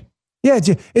strange. Yeah,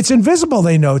 it's invisible,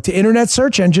 they know, to internet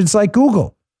search engines like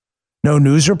Google. No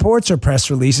news reports or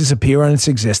press releases appear on its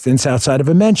existence outside of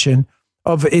a mention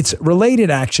of its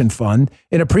related action fund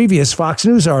in a previous Fox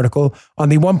News article on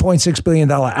the $1.6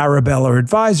 billion Arabella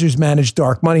Advisors managed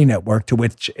dark money network to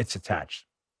which it's attached.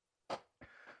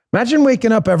 Imagine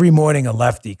waking up every morning a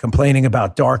lefty complaining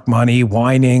about dark money,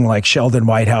 whining like Sheldon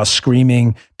Whitehouse,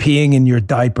 screaming, peeing in your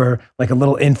diaper like a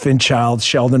little infant child,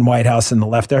 Sheldon Whitehouse in the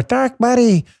left there. Dark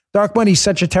money. Dark money is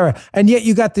such a terror. And yet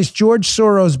you got this George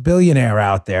Soros billionaire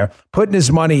out there putting his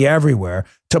money everywhere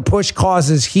to push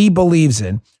causes he believes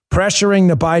in, pressuring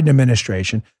the Biden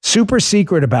administration, super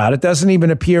secret about it, doesn't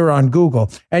even appear on Google.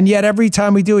 And yet every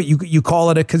time we do it, you call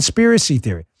it a conspiracy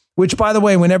theory, which, by the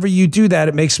way, whenever you do that,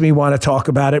 it makes me want to talk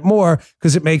about it more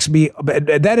because it makes me,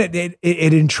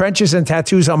 it entrenches and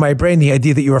tattoos on my brain the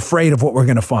idea that you're afraid of what we're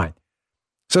going to find.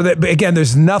 So that, again,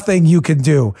 there's nothing you can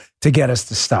do to get us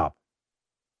to stop.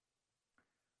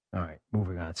 All right,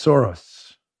 moving on.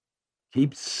 Soros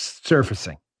keeps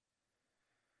surfacing.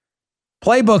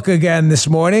 Playbook again this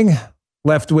morning.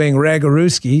 Left-wing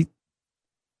Ragaruski.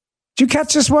 Did you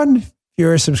catch this one? If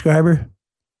you're a subscriber,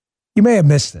 you may have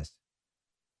missed this.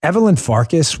 Evelyn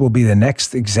Farkas will be the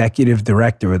next executive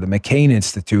director of the McCain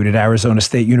Institute at Arizona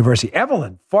State University.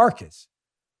 Evelyn Farkas.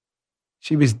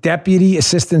 She was Deputy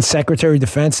Assistant Secretary of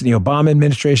Defense in the Obama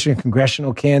administration,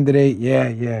 congressional candidate.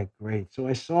 Yeah, great. So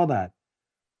I saw that.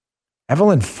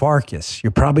 Evelyn Farkas,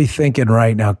 you're probably thinking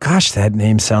right now, gosh, that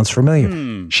name sounds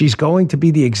familiar. She's going to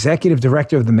be the executive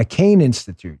director of the McCain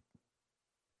Institute.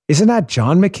 Isn't that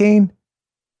John McCain?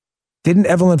 Didn't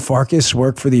Evelyn Farkas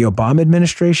work for the Obama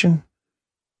administration?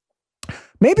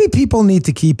 Maybe people need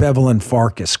to keep Evelyn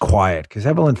Farkas quiet because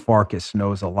Evelyn Farkas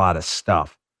knows a lot of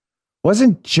stuff.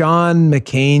 Wasn't John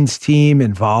McCain's team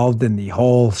involved in the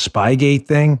whole Spygate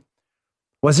thing?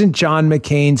 Wasn't John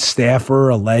McCain's staffer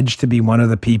alleged to be one of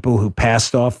the people who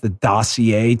passed off the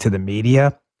dossier to the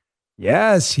media?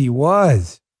 Yes, he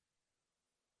was.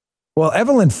 Well,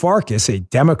 Evelyn Farkas, a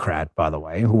Democrat, by the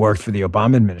way, who worked for the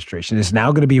Obama administration, is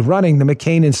now going to be running the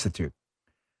McCain Institute.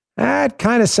 That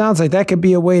kind of sounds like that could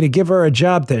be a way to give her a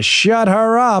job to shut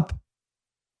her up.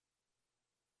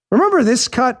 Remember this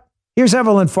cut? Here's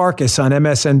Evelyn Farkas on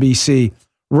MSNBC.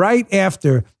 Right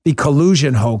after the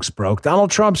collusion hoax broke,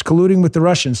 Donald Trump's colluding with the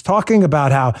Russians, talking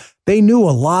about how they knew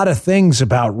a lot of things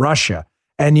about Russia.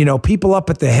 And, people up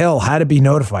at the Hill had to be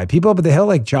notified. People up at the Hill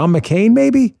like John McCain,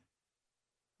 maybe?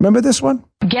 Remember this one?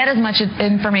 Get as much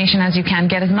information as you can,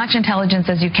 get as much intelligence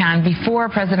as you can before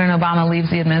President Obama leaves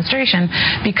the administration,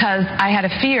 because I had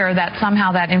a fear that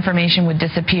somehow that information would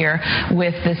disappear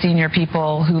with the senior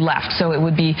people who left. So it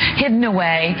would be hidden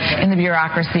away in the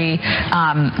bureaucracy,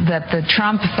 that the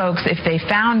Trump folks, if they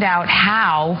found out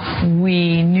how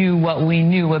we knew what we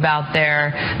knew about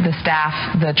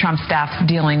the Trump staff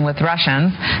dealing with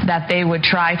Russians, that they would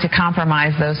try to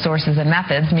compromise those sources and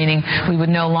methods, meaning we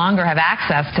would no longer have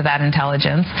access to that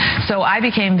intelligence. So I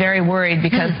became very worried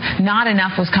because not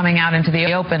enough was coming out into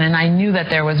the open, and I knew that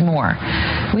there was more.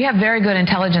 We have very good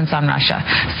intelligence on Russia.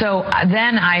 So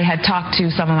then I had talked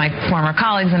to some of my former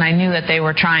colleagues, and I knew that they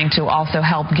were trying to also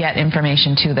help get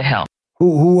information to the Hill.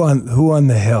 Who on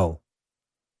the Hill?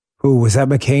 Who was that?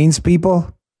 McCain's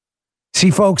people?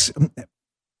 See, folks,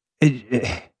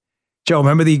 John Joe,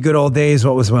 remember the good old days?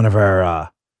 What was one of our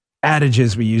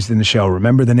adages we used in the show?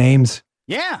 Remember the names?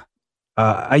 Yeah.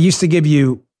 I used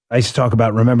to talk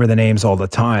about remember the names all the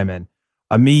time. And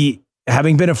me,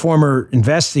 having been a former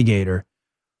investigator,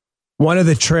 one of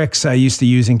the tricks I used to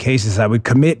use in cases, I would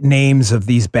commit names of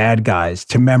these bad guys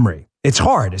to memory. It's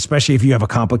hard, especially if you have a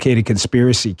complicated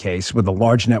conspiracy case with a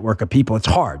large network of people. It's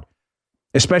hard,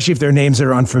 especially if their names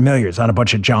are unfamiliar. It's not a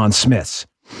bunch of John Smiths.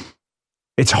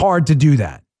 It's hard to do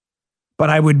that. But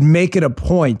I would make it a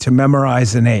point to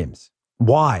memorize the names.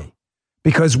 Why?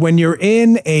 Because when you're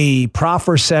in a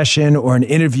proffer session or an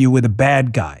interview with a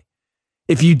bad guy,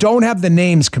 if you don't have the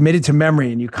names committed to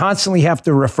memory and you constantly have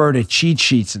to refer to cheat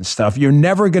sheets and stuff, you're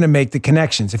never going to make the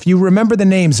connections. If you remember the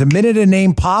names, the minute a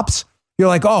name pops, you're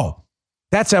like, oh,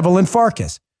 that's Evelyn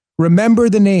Farkas. Remember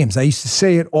the names. I used to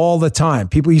say it all the time.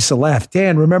 People used to laugh.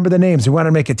 Dan, remember the names. We want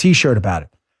to make a t-shirt about it.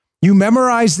 You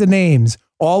memorize the names.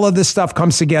 All of this stuff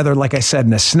comes together, like I said,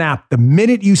 in a snap, the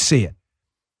minute you see it.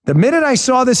 The minute I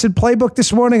saw this in Playbook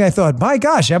this morning, I thought, my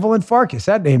gosh, Evelyn Farkas,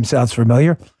 that name sounds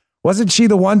familiar. Wasn't she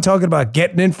the one talking about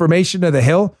getting information to the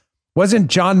Hill? Wasn't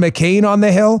John McCain on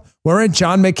the Hill? Weren't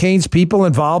John McCain's people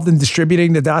involved in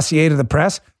distributing the dossier to the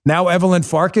press? Now Evelyn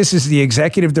Farkas is the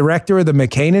executive director of the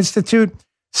McCain Institute.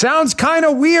 Sounds kind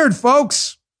of weird,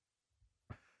 folks.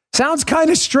 Sounds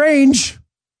kind of strange.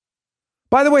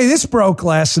 By the way, this broke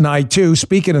last night, too,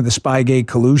 speaking of the Spygate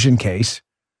collusion case.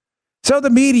 So the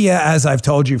media, as I've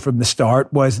told you from the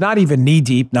start, was not even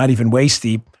knee-deep, not even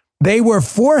waist-deep. They were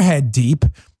forehead-deep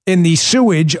in the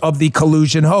sewage of the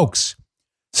collusion hoax.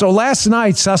 So last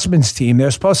night, Sussman's team, they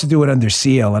were supposed to do it under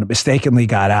seal, and it mistakenly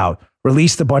got out,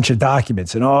 released a bunch of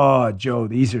documents, and oh, Joe,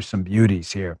 these are some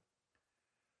beauties here.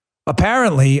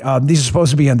 Apparently, these are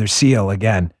supposed to be under seal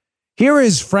again. Here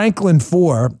is Franklin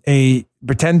Foer, a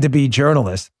pretend-to-be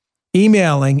journalist,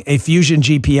 emailing a Fusion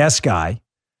GPS guy,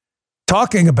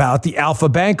 talking about the Alpha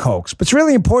Bank hoax. But it's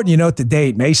really important you note the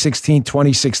date, May 16,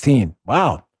 2016.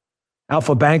 Wow.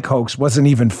 Alpha Bank hoax wasn't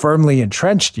even firmly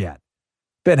entrenched yet.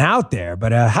 Been out there,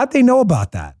 but how'd they know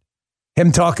about that?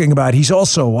 Him talking about he's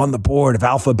also on the board of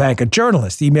Alpha Bank, a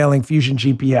journalist emailing Fusion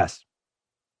GPS.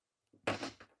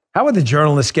 How are the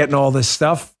journalists getting all this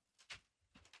stuff?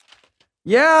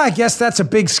 Yeah, I guess that's a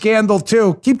big scandal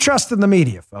too. Keep trusting the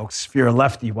media, folks. If you're a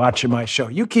lefty watching my show,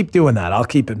 you keep doing that. I'll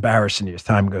keep embarrassing you as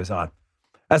time goes on.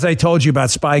 As I told you about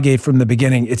Spygate from the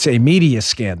beginning, it's a media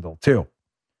scandal too.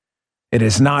 It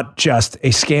is not just a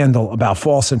scandal about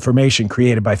false information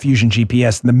created by Fusion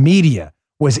GPS. The media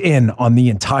was in on the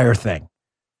entire thing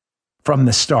from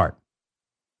the start.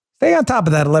 Stay on top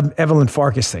of that Evelyn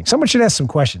Farkas thing. Someone should ask some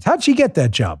questions. How'd she get that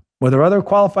job? Were there other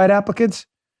qualified applicants?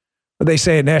 But they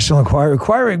say at National Enquirer,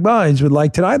 inquiring minds would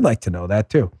like to know. I'd like to know that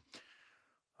too.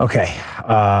 Okay,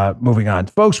 moving on.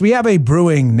 Folks, we have a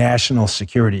brewing national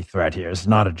security threat here. It's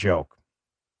not a joke.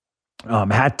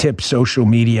 Hat tip social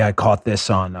media. I caught this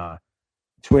on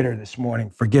Twitter this morning.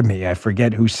 Forgive me, I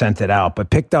forget who sent it out, but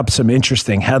picked up some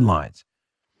interesting headlines.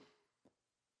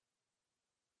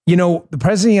 You know, the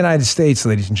President of the United States,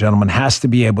 ladies and gentlemen, has to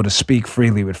be able to speak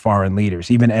freely with foreign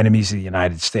leaders, even enemies of the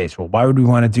United States. Well, why would we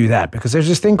want to do that? Because there's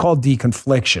this thing called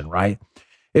deconfliction, right?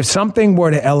 If something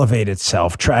were to elevate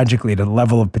itself tragically to the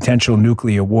level of potential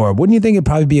nuclear war, wouldn't you think it'd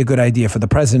probably be a good idea for the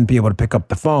president to be able to pick up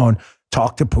the phone,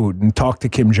 talk to Putin, talk to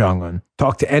Kim Jong-un,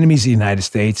 talk to enemies of the United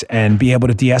States, and be able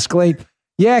to de-escalate?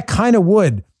 Yeah, it kind of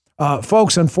would.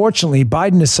 Folks, unfortunately,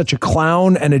 Biden is such a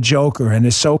clown and a joker and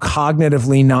is so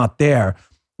cognitively not there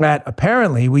that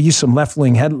apparently, we use some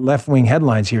left-wing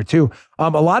headlines here too. A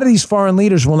lot of these foreign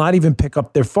leaders will not even pick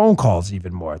up their phone calls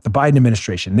even more. The Biden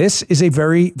administration. This is a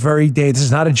very, very this is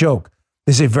not a joke.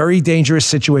 This is a very dangerous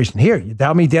situation. Here, you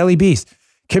doubt me, Daily Beast.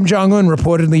 Kim Jong-un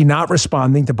reportedly not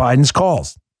responding to Biden's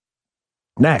calls.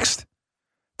 Next,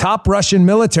 top Russian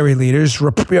military leaders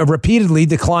repeatedly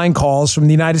decline calls from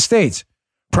the United States,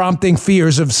 prompting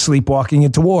fears of sleepwalking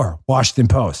into war. Washington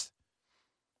Post.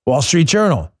 Wall Street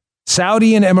Journal.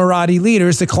 Saudi and Emirati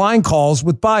leaders decline calls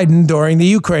with Biden during the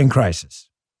Ukraine crisis.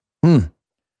 New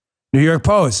York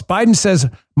Post. Biden says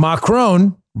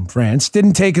Macron, from France,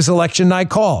 didn't take his election night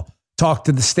call. Talk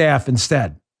to the staff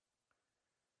instead.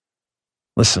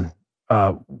 Listen,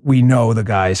 we know the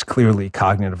guy is clearly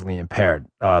cognitively impaired.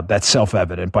 That's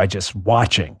self-evident by just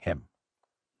watching him.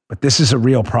 But this is a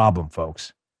real problem,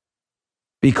 folks.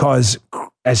 Because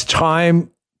as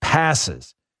time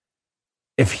passes,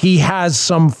 if he has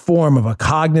some form of a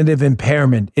cognitive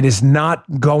impairment, it is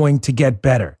not going to get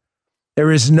better.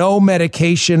 There is no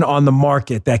medication on the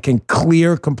market that can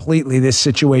clear completely this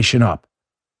situation up.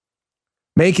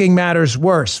 Making matters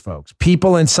worse, folks,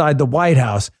 people inside the White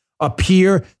House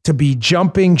appear to be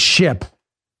jumping ship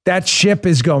That ship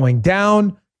is going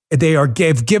down.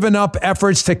 They've given up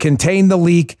efforts to contain the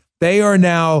leak. They are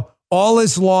now, all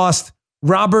is lost,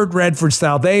 Robert Redford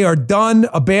style. They are done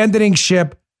abandoning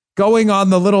ship, going on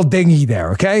the little dinghy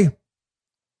there, okay?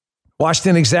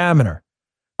 Washington Examiner.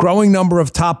 Growing number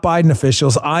of top Biden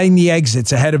officials eyeing the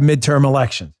exits ahead of midterm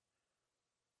elections.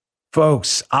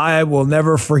 Folks, I will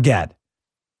never forget.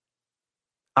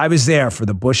 I was there for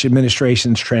the Bush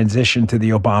administration's transition to the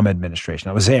Obama administration.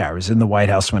 I was there. I was in the White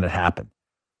House when it happened.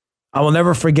 I will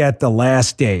never forget the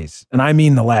last days, and I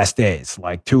mean the last days,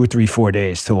 like 2 or 3, 4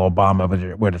 days till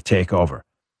Obama would have taken over.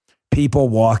 People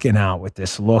walking out with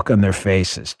this look on their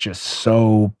faces, just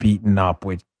so beaten up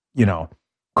with,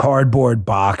 cardboard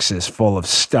boxes full of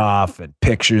stuff and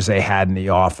pictures they had in the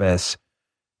office,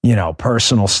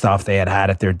 personal stuff they had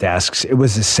at their desks. It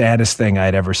was the saddest thing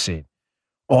I'd ever seen.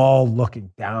 All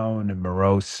looking down and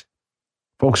morose.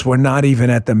 Folks, we're not even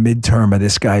at the midterm of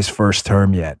this guy's first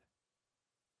term yet.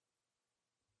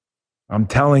 I'm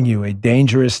telling you, a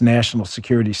dangerous national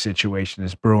security situation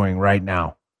is brewing right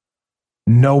now.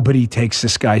 Nobody takes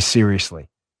this guy seriously.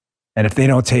 And if they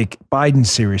don't take Biden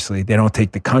seriously, they don't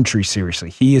take the country seriously.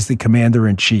 He is the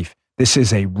commander-in-chief. This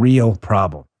is a real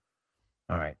problem.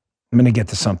 All right. I'm going to get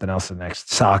to something else next.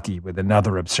 Psaki with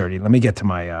another absurdity. Let me get to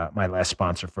my last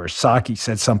sponsor first. Psaki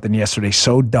said something yesterday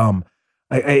so dumb.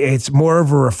 It's more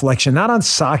of a reflection, not on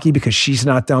Psaki because she's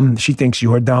not dumb. She thinks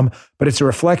you're dumb, but it's a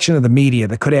reflection of the media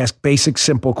that could ask basic,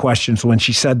 simple questions when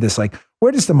she said this, like,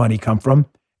 where does the money come from?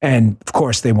 And of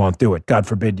course, they won't do it. God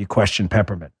forbid you question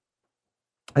Peppermint.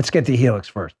 Let's get to Helix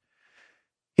first.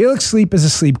 Helix Sleep is a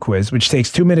sleep quiz, which takes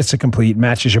 2 minutes to complete,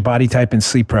 matches your body type and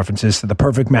sleep preferences to the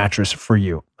perfect mattress for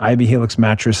you. I have a Helix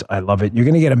mattress. I love it. You're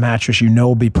going to get a mattress you know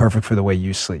will be perfect for the way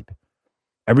you sleep.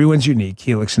 Everyone's unique.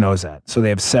 Helix knows that. So they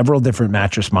have several different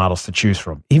mattress models to choose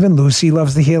from. Even Lucy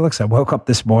loves the Helix. I woke up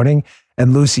this morning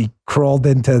and Lucy crawled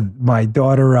into my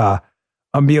daughter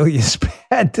Amelia's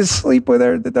bed to sleep with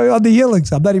her on the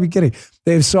Helix. I'm not even kidding.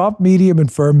 They have soft, medium, and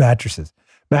firm mattresses.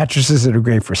 Mattresses that are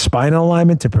great for spinal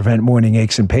alignment to prevent morning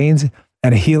aches and pains,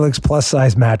 and a Helix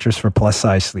plus-size mattress for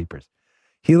plus-size sleepers.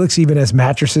 Helix even has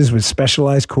mattresses with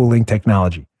specialized cooling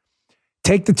technology.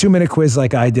 Take the 2-minute quiz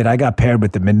like I did. I got paired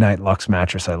with the Midnight Lux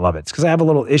mattress. I love it. It's because I have a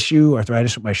little issue,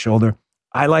 arthritis with my shoulder.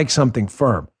 I like something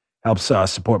firm. Helps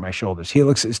support my shoulders.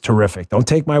 Helix is terrific. Don't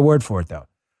take my word for it, though.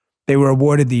 They were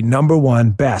awarded the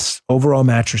 #1 best overall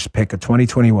mattress pick of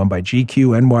 2021 by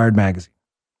GQ and Wired Magazine.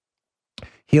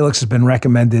 Helix has been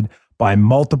recommended by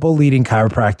multiple leading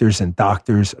chiropractors and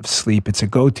doctors of sleep. It's a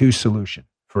go-to solution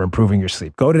for improving your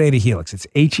sleep. Go today to Helix. It's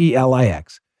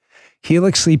HELIX.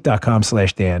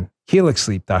 HelixSleep.com/Dan.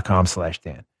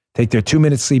 HelixSleep.com/Dan. Take their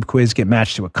 2-minute sleep quiz, get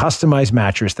matched to a customized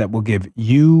mattress that will give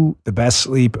you the best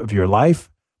sleep of your life.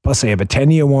 Plus, they have a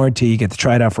 10-year warranty. You get to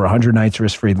try it out for 100 nights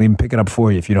risk-free. Leave them pick it up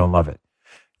for you if you don't love it.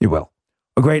 You will.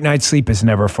 A great night's sleep is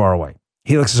never far away.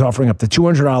 Helix is offering up to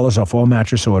 $200 off all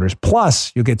mattress orders.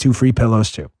 Plus, you'll get 2 free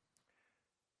pillows, too.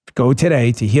 Go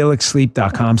today to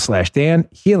HelixSleep.com/Dan.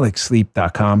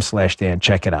 HelixSleep.com/Dan.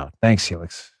 Check it out. Thanks,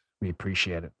 Helix. We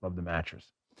appreciate it. Love the mattress.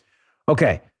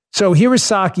 Okay, so here was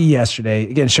Psaki yesterday,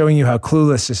 again, showing you how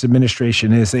clueless this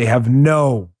administration is. They have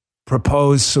no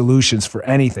proposed solutions for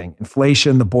anything.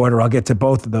 Inflation, the border, I'll get to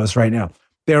both of those right now.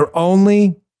 Their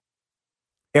only,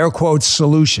 air quotes,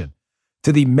 solution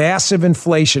to the massive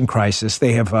inflation crisis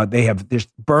they have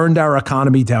just burned our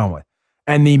economy down with,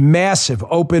 and the massive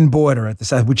open border at the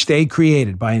side, which they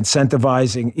created by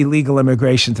incentivizing illegal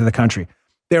immigration to the country.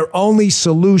 Their only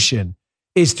solution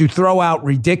is to throw out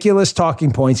ridiculous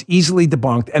talking points, easily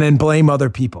debunked, and then blame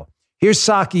other people. Here's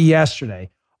Psaki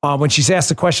yesterday when she's asked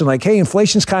a question like, hey,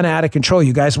 inflation's kind of out of control.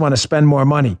 You guys want to spend more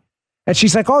money? And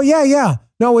she's like, oh, yeah.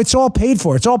 No, it's all paid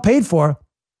for. It's all paid for.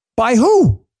 By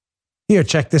who? Here,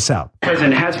 check this out. The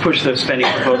president has pushed those spending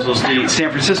proposals. The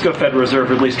San Francisco Federal Reserve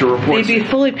released a report. They'd be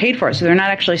fully paid for, so they're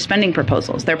not actually spending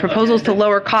proposals. They're proposals to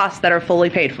lower costs that are fully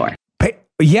paid for.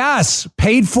 Yes,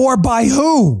 paid for by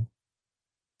who?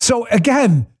 So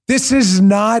again, this is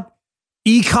not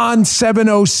Econ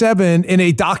 707 in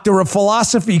a Doctor of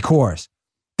Philosophy course.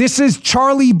 This is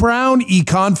Charlie Brown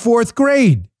Econ 4th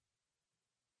grade.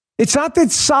 It's not that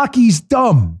Psaki's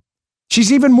dumb.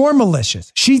 She's even more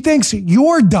malicious. She thinks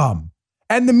you're dumb.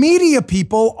 And the media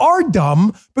people are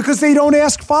dumb because they don't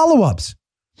ask follow-ups.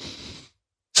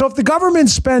 So if the government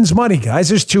spends money, guys,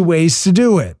 there's 2 ways to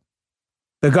do it.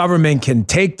 The government can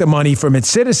take the money from its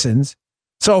citizens.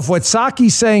 So if what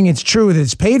Psaki's saying is true, that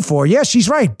it's paid for, yeah, she's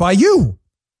right, by you.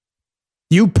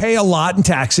 You pay a lot in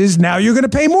taxes, now you're going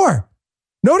to pay more.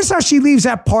 Notice how she leaves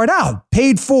that part out.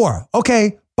 Paid for.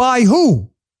 Okay, by who?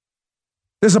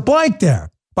 There's a blank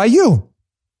there. By you.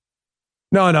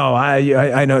 No,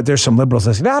 I know there's some liberals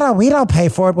that say, no, we don't pay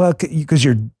for it. Well, because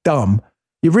you're dumb.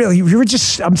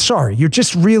 I'm sorry, you're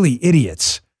just really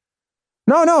idiots.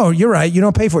 No, you're right. You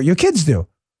don't pay for it. Your kids do.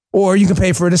 Or you can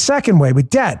pay for it a second way with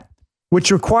debt, which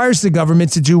requires the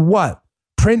government to do what?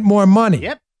 Print more money.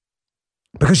 Yep.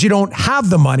 Because you don't have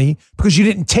the money, because you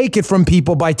didn't take it from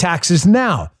people by taxes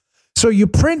now. So you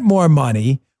print more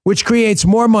money, which creates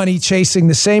more money chasing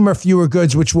the same or fewer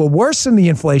goods, which will worsen the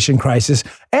inflation crisis.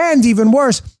 And even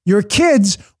worse, your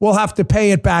kids will have to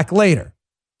pay it back later.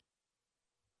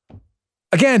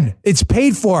 Again, it's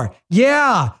paid for.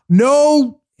 Yeah,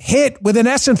 no hit with an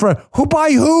S in front. Who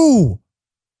by who?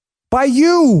 By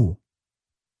you.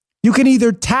 You can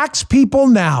either tax people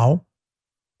now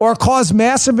or cause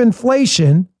massive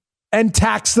inflation and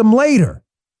tax them later.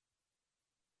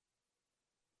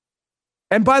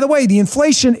 And by the way, the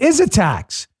inflation is a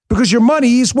tax because your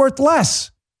money is worth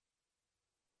less.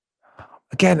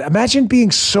 Again, imagine being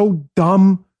so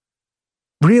dumb,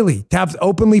 really, to have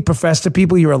openly professed to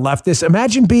people you're a leftist.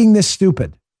 Imagine being this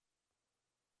stupid.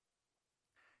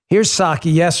 Here's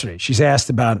Psaki yesterday. She's asked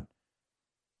about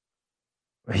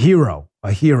a hero,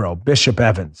 Bishop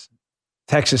Evans,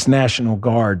 Texas National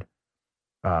Guard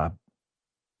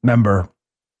member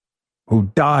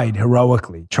who died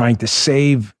heroically trying to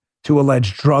save two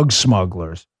alleged drug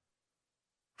smugglers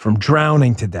from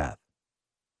drowning to death.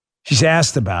 She's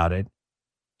asked about it.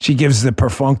 She gives the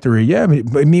perfunctory,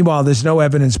 but meanwhile, there's no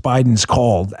evidence Biden's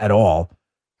called at all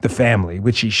the family,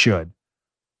 which he should.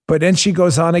 But then she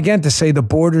goes on again to say the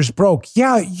border's broke.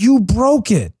 Yeah, you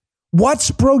broke it. What's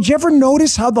broke? You ever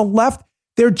notice how the left,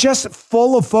 they're just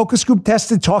full of focus group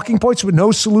tested talking points with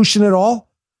no solution at all?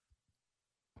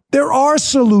 There are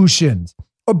solutions.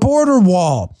 A border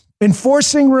wall,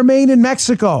 enforcing Remain in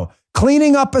Mexico,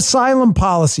 cleaning up asylum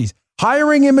policies,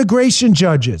 hiring immigration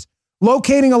judges,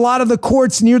 locating a lot of the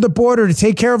courts near the border to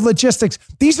take care of logistics.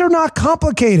 These are not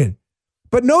complicated.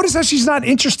 But notice how she's not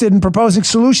interested in proposing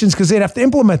solutions because they'd have to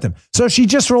implement them. So she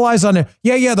just relies on it.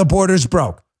 Yeah, the border's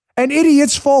broke. And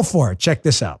idiots fall for it. Check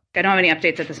this out. I don't have any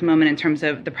updates at this moment in terms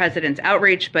of the president's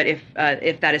outreach, but if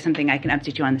that is something I can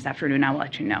update you on this afternoon, I will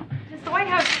let you know. Does the White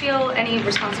House feel any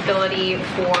responsibility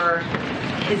for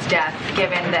his death,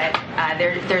 given that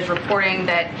there's reporting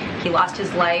that he lost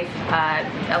his life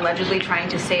allegedly trying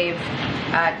to save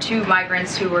two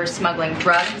migrants who were smuggling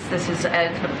drugs? This is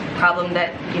a problem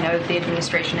that the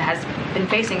administration has been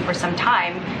facing for some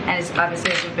time, and is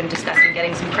obviously, as we've been discussing,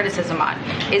 getting some criticism on.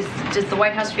 Does the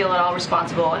White House feel at all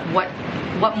responsible? And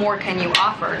what more can you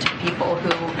offer to people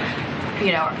who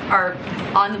are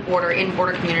on the border, in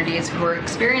border communities, who are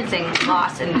experiencing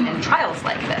loss and trials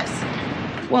like this?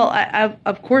 Well,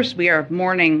 of course, we are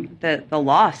mourning the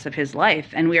loss of his life,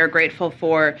 and we are grateful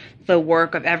for the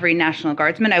work of every National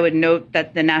Guardsman. I would note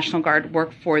that the National Guard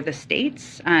work for the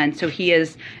states, and so he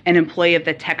is an employee of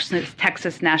the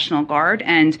Texas National Guard,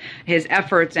 and his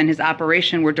efforts and his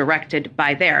operation were directed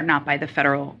by there, not by the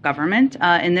federal government.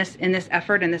 In this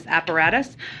effort, in this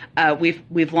apparatus,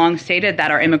 we've long stated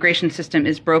that our immigration system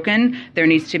is broken. There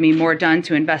needs to be more done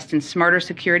to invest in smarter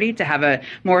security, to have a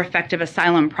more effective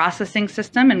asylum processing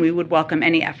system, and we would welcome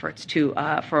any efforts to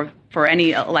for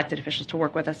any elected officials to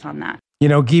work with us on that.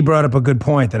 Guy brought up a good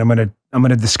point that I'm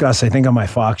gonna discuss, I think, on my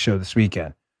Fox show this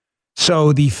weekend.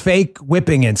 So the fake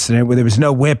whipping incident, where there was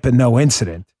no whip and no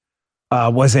incident,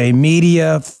 was a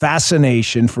media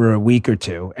fascination for a week or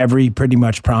two. Every pretty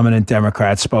much prominent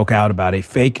Democrat spoke out about a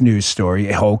fake news story,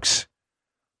 a hoax.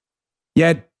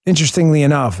 Yet, interestingly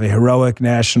enough, a heroic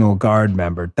National Guard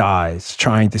member dies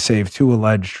trying to save two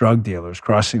alleged drug dealers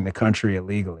crossing the country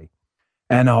illegally.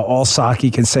 And all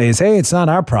Psaki can say is, hey, it's not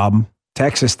our problem.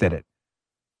 Texas did it.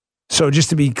 So just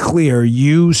to be clear,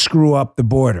 you screw up the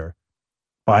border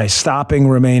by stopping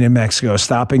Remain in Mexico,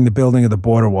 stopping the building of the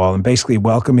border wall, and basically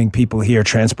welcoming people here,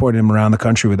 transporting them around the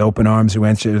country with open arms who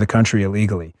enter the country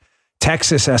illegally.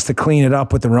 Texas has to clean it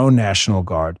up with their own National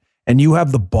Guard. And you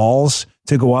have the balls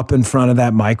to go up in front of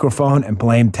that microphone and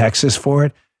blame Texas for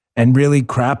it and really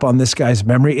crap on this guy's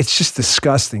memory. It's just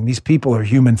disgusting. These people are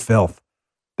human filth.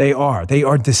 They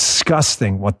are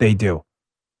disgusting what they do.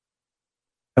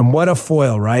 And what a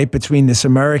foil, right? Between this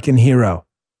American hero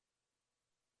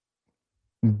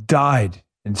who died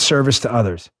in service to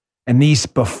others and these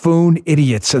buffoon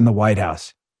idiots in the White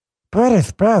House. But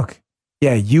it's broke.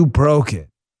 Yeah, you broke it.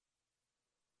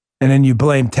 And then you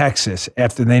blame Texas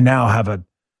after they now have a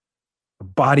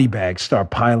body bag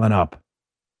start piling up.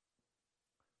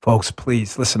 Folks,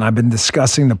 please, listen, I've been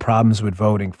discussing the problems with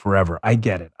voting forever. I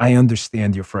get it. I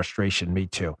understand your frustration. Me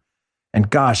too. And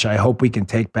gosh, I hope we can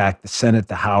take back the Senate,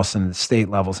 the House, and the state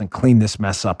levels and clean this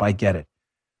mess up. I get it.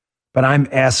 But I'm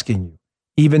asking you,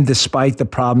 even despite the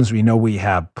problems we know we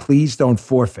have. Please don't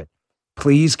forfeit.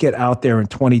 Please get out there in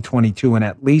 2022 and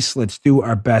at least let's do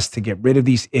our best to get rid of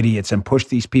these idiots and push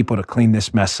these people to clean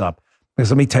this mess up.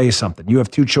 Because let me tell you something. You have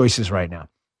two choices right now.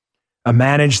 A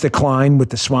managed decline with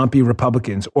the swampy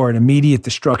Republicans or an immediate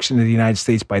destruction of the United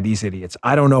States by these idiots.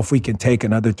 I don't know if we can take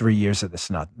another 3 years of this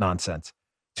nonsense.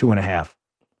 2.5.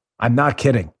 I'm not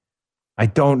kidding. I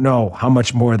don't know how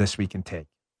much more of this we can take.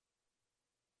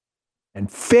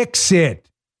 And fix it.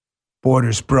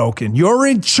 Border's broken. You're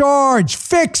in charge.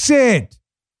 Fix it.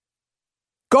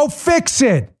 Go fix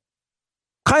it.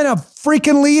 What kind of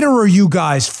freaking leader are you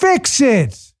guys? Fix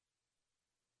it.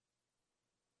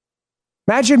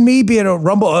 Imagine me being a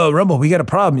Rumble. Oh, Rumble, we got a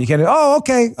problem. You can't. Oh,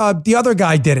 okay. The other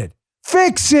guy did it.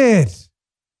 Fix it.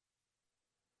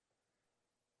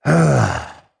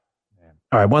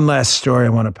 All right, one last story I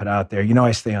want to put out there. You know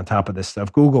I stay on top of this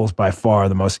stuff. Google's by far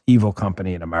the most evil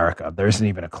company in America. There isn't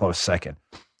even a close second.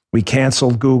 We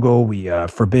canceled Google. We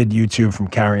forbid YouTube from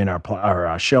carrying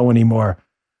our show anymore.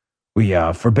 We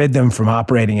forbid them from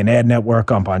operating an ad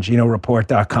network on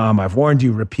BonginoReport.com. I've warned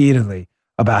you repeatedly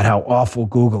about how awful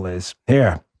Google is.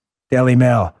 Here, Daily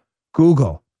Mail.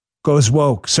 Google goes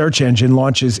woke. Search engine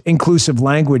launches inclusive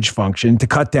language function to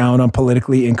cut down on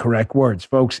politically incorrect words.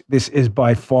 Folks, this is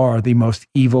by far the most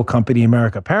evil company in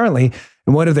America. Apparently,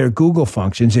 in one of their Google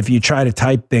functions, if you try to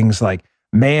type things like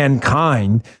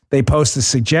mankind, they post a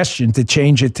suggestion to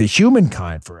change it to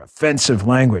humankind for offensive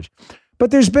language. But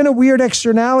there's been a weird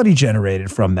externality generated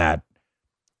from that.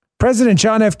 President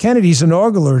John F. Kennedy's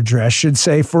inaugural address should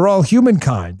say for all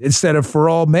humankind instead of for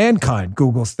all mankind,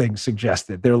 Google's thing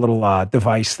suggested, their little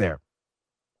device there.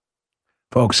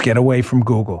 Folks, get away from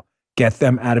Google. Get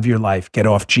them out of your life. Get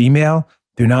off Gmail.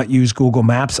 Do not use Google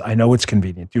Maps. I know it's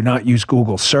convenient. Do not use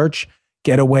Google Search.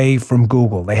 Get away from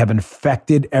Google. They have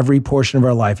infected every portion of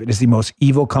our life. It is the most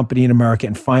evil company in America.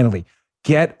 And finally,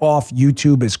 get off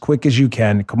YouTube as quick as you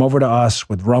can. Come over to us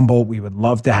with Rumble. We would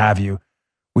love to have you.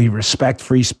 We respect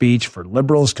free speech for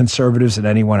liberals, conservatives, and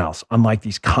anyone else, unlike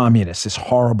these communists, this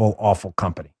horrible, awful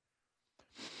company.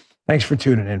 Thanks for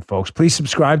tuning in, folks. Please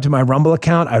subscribe to my Rumble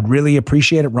account. I'd really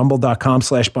appreciate it,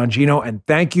 rumble.com/Bongino. And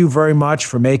thank you very much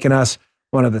for making us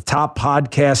one of the top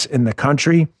podcasts in the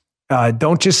country.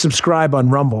 Don't just subscribe on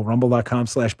Rumble,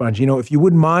 rumble.com/Bongino. If you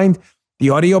wouldn't mind,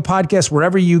 the audio podcast,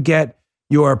 wherever you get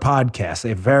your podcasts, they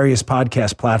have various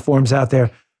podcast platforms out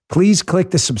there. Please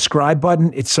click the subscribe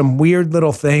button. It's some weird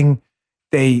little thing.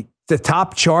 The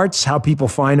top charts, how people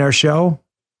find our show,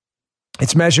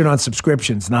 it's measured on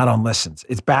subscriptions, not on listens.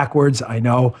 It's backwards, I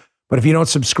know. But if you don't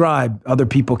subscribe, other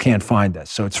people can't find us.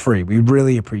 So it's free. We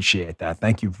really appreciate that.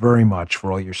 Thank you very much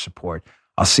for all your support.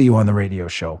 I'll see you on the radio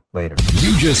show later.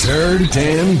 You just heard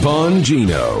Dan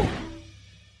Bongino.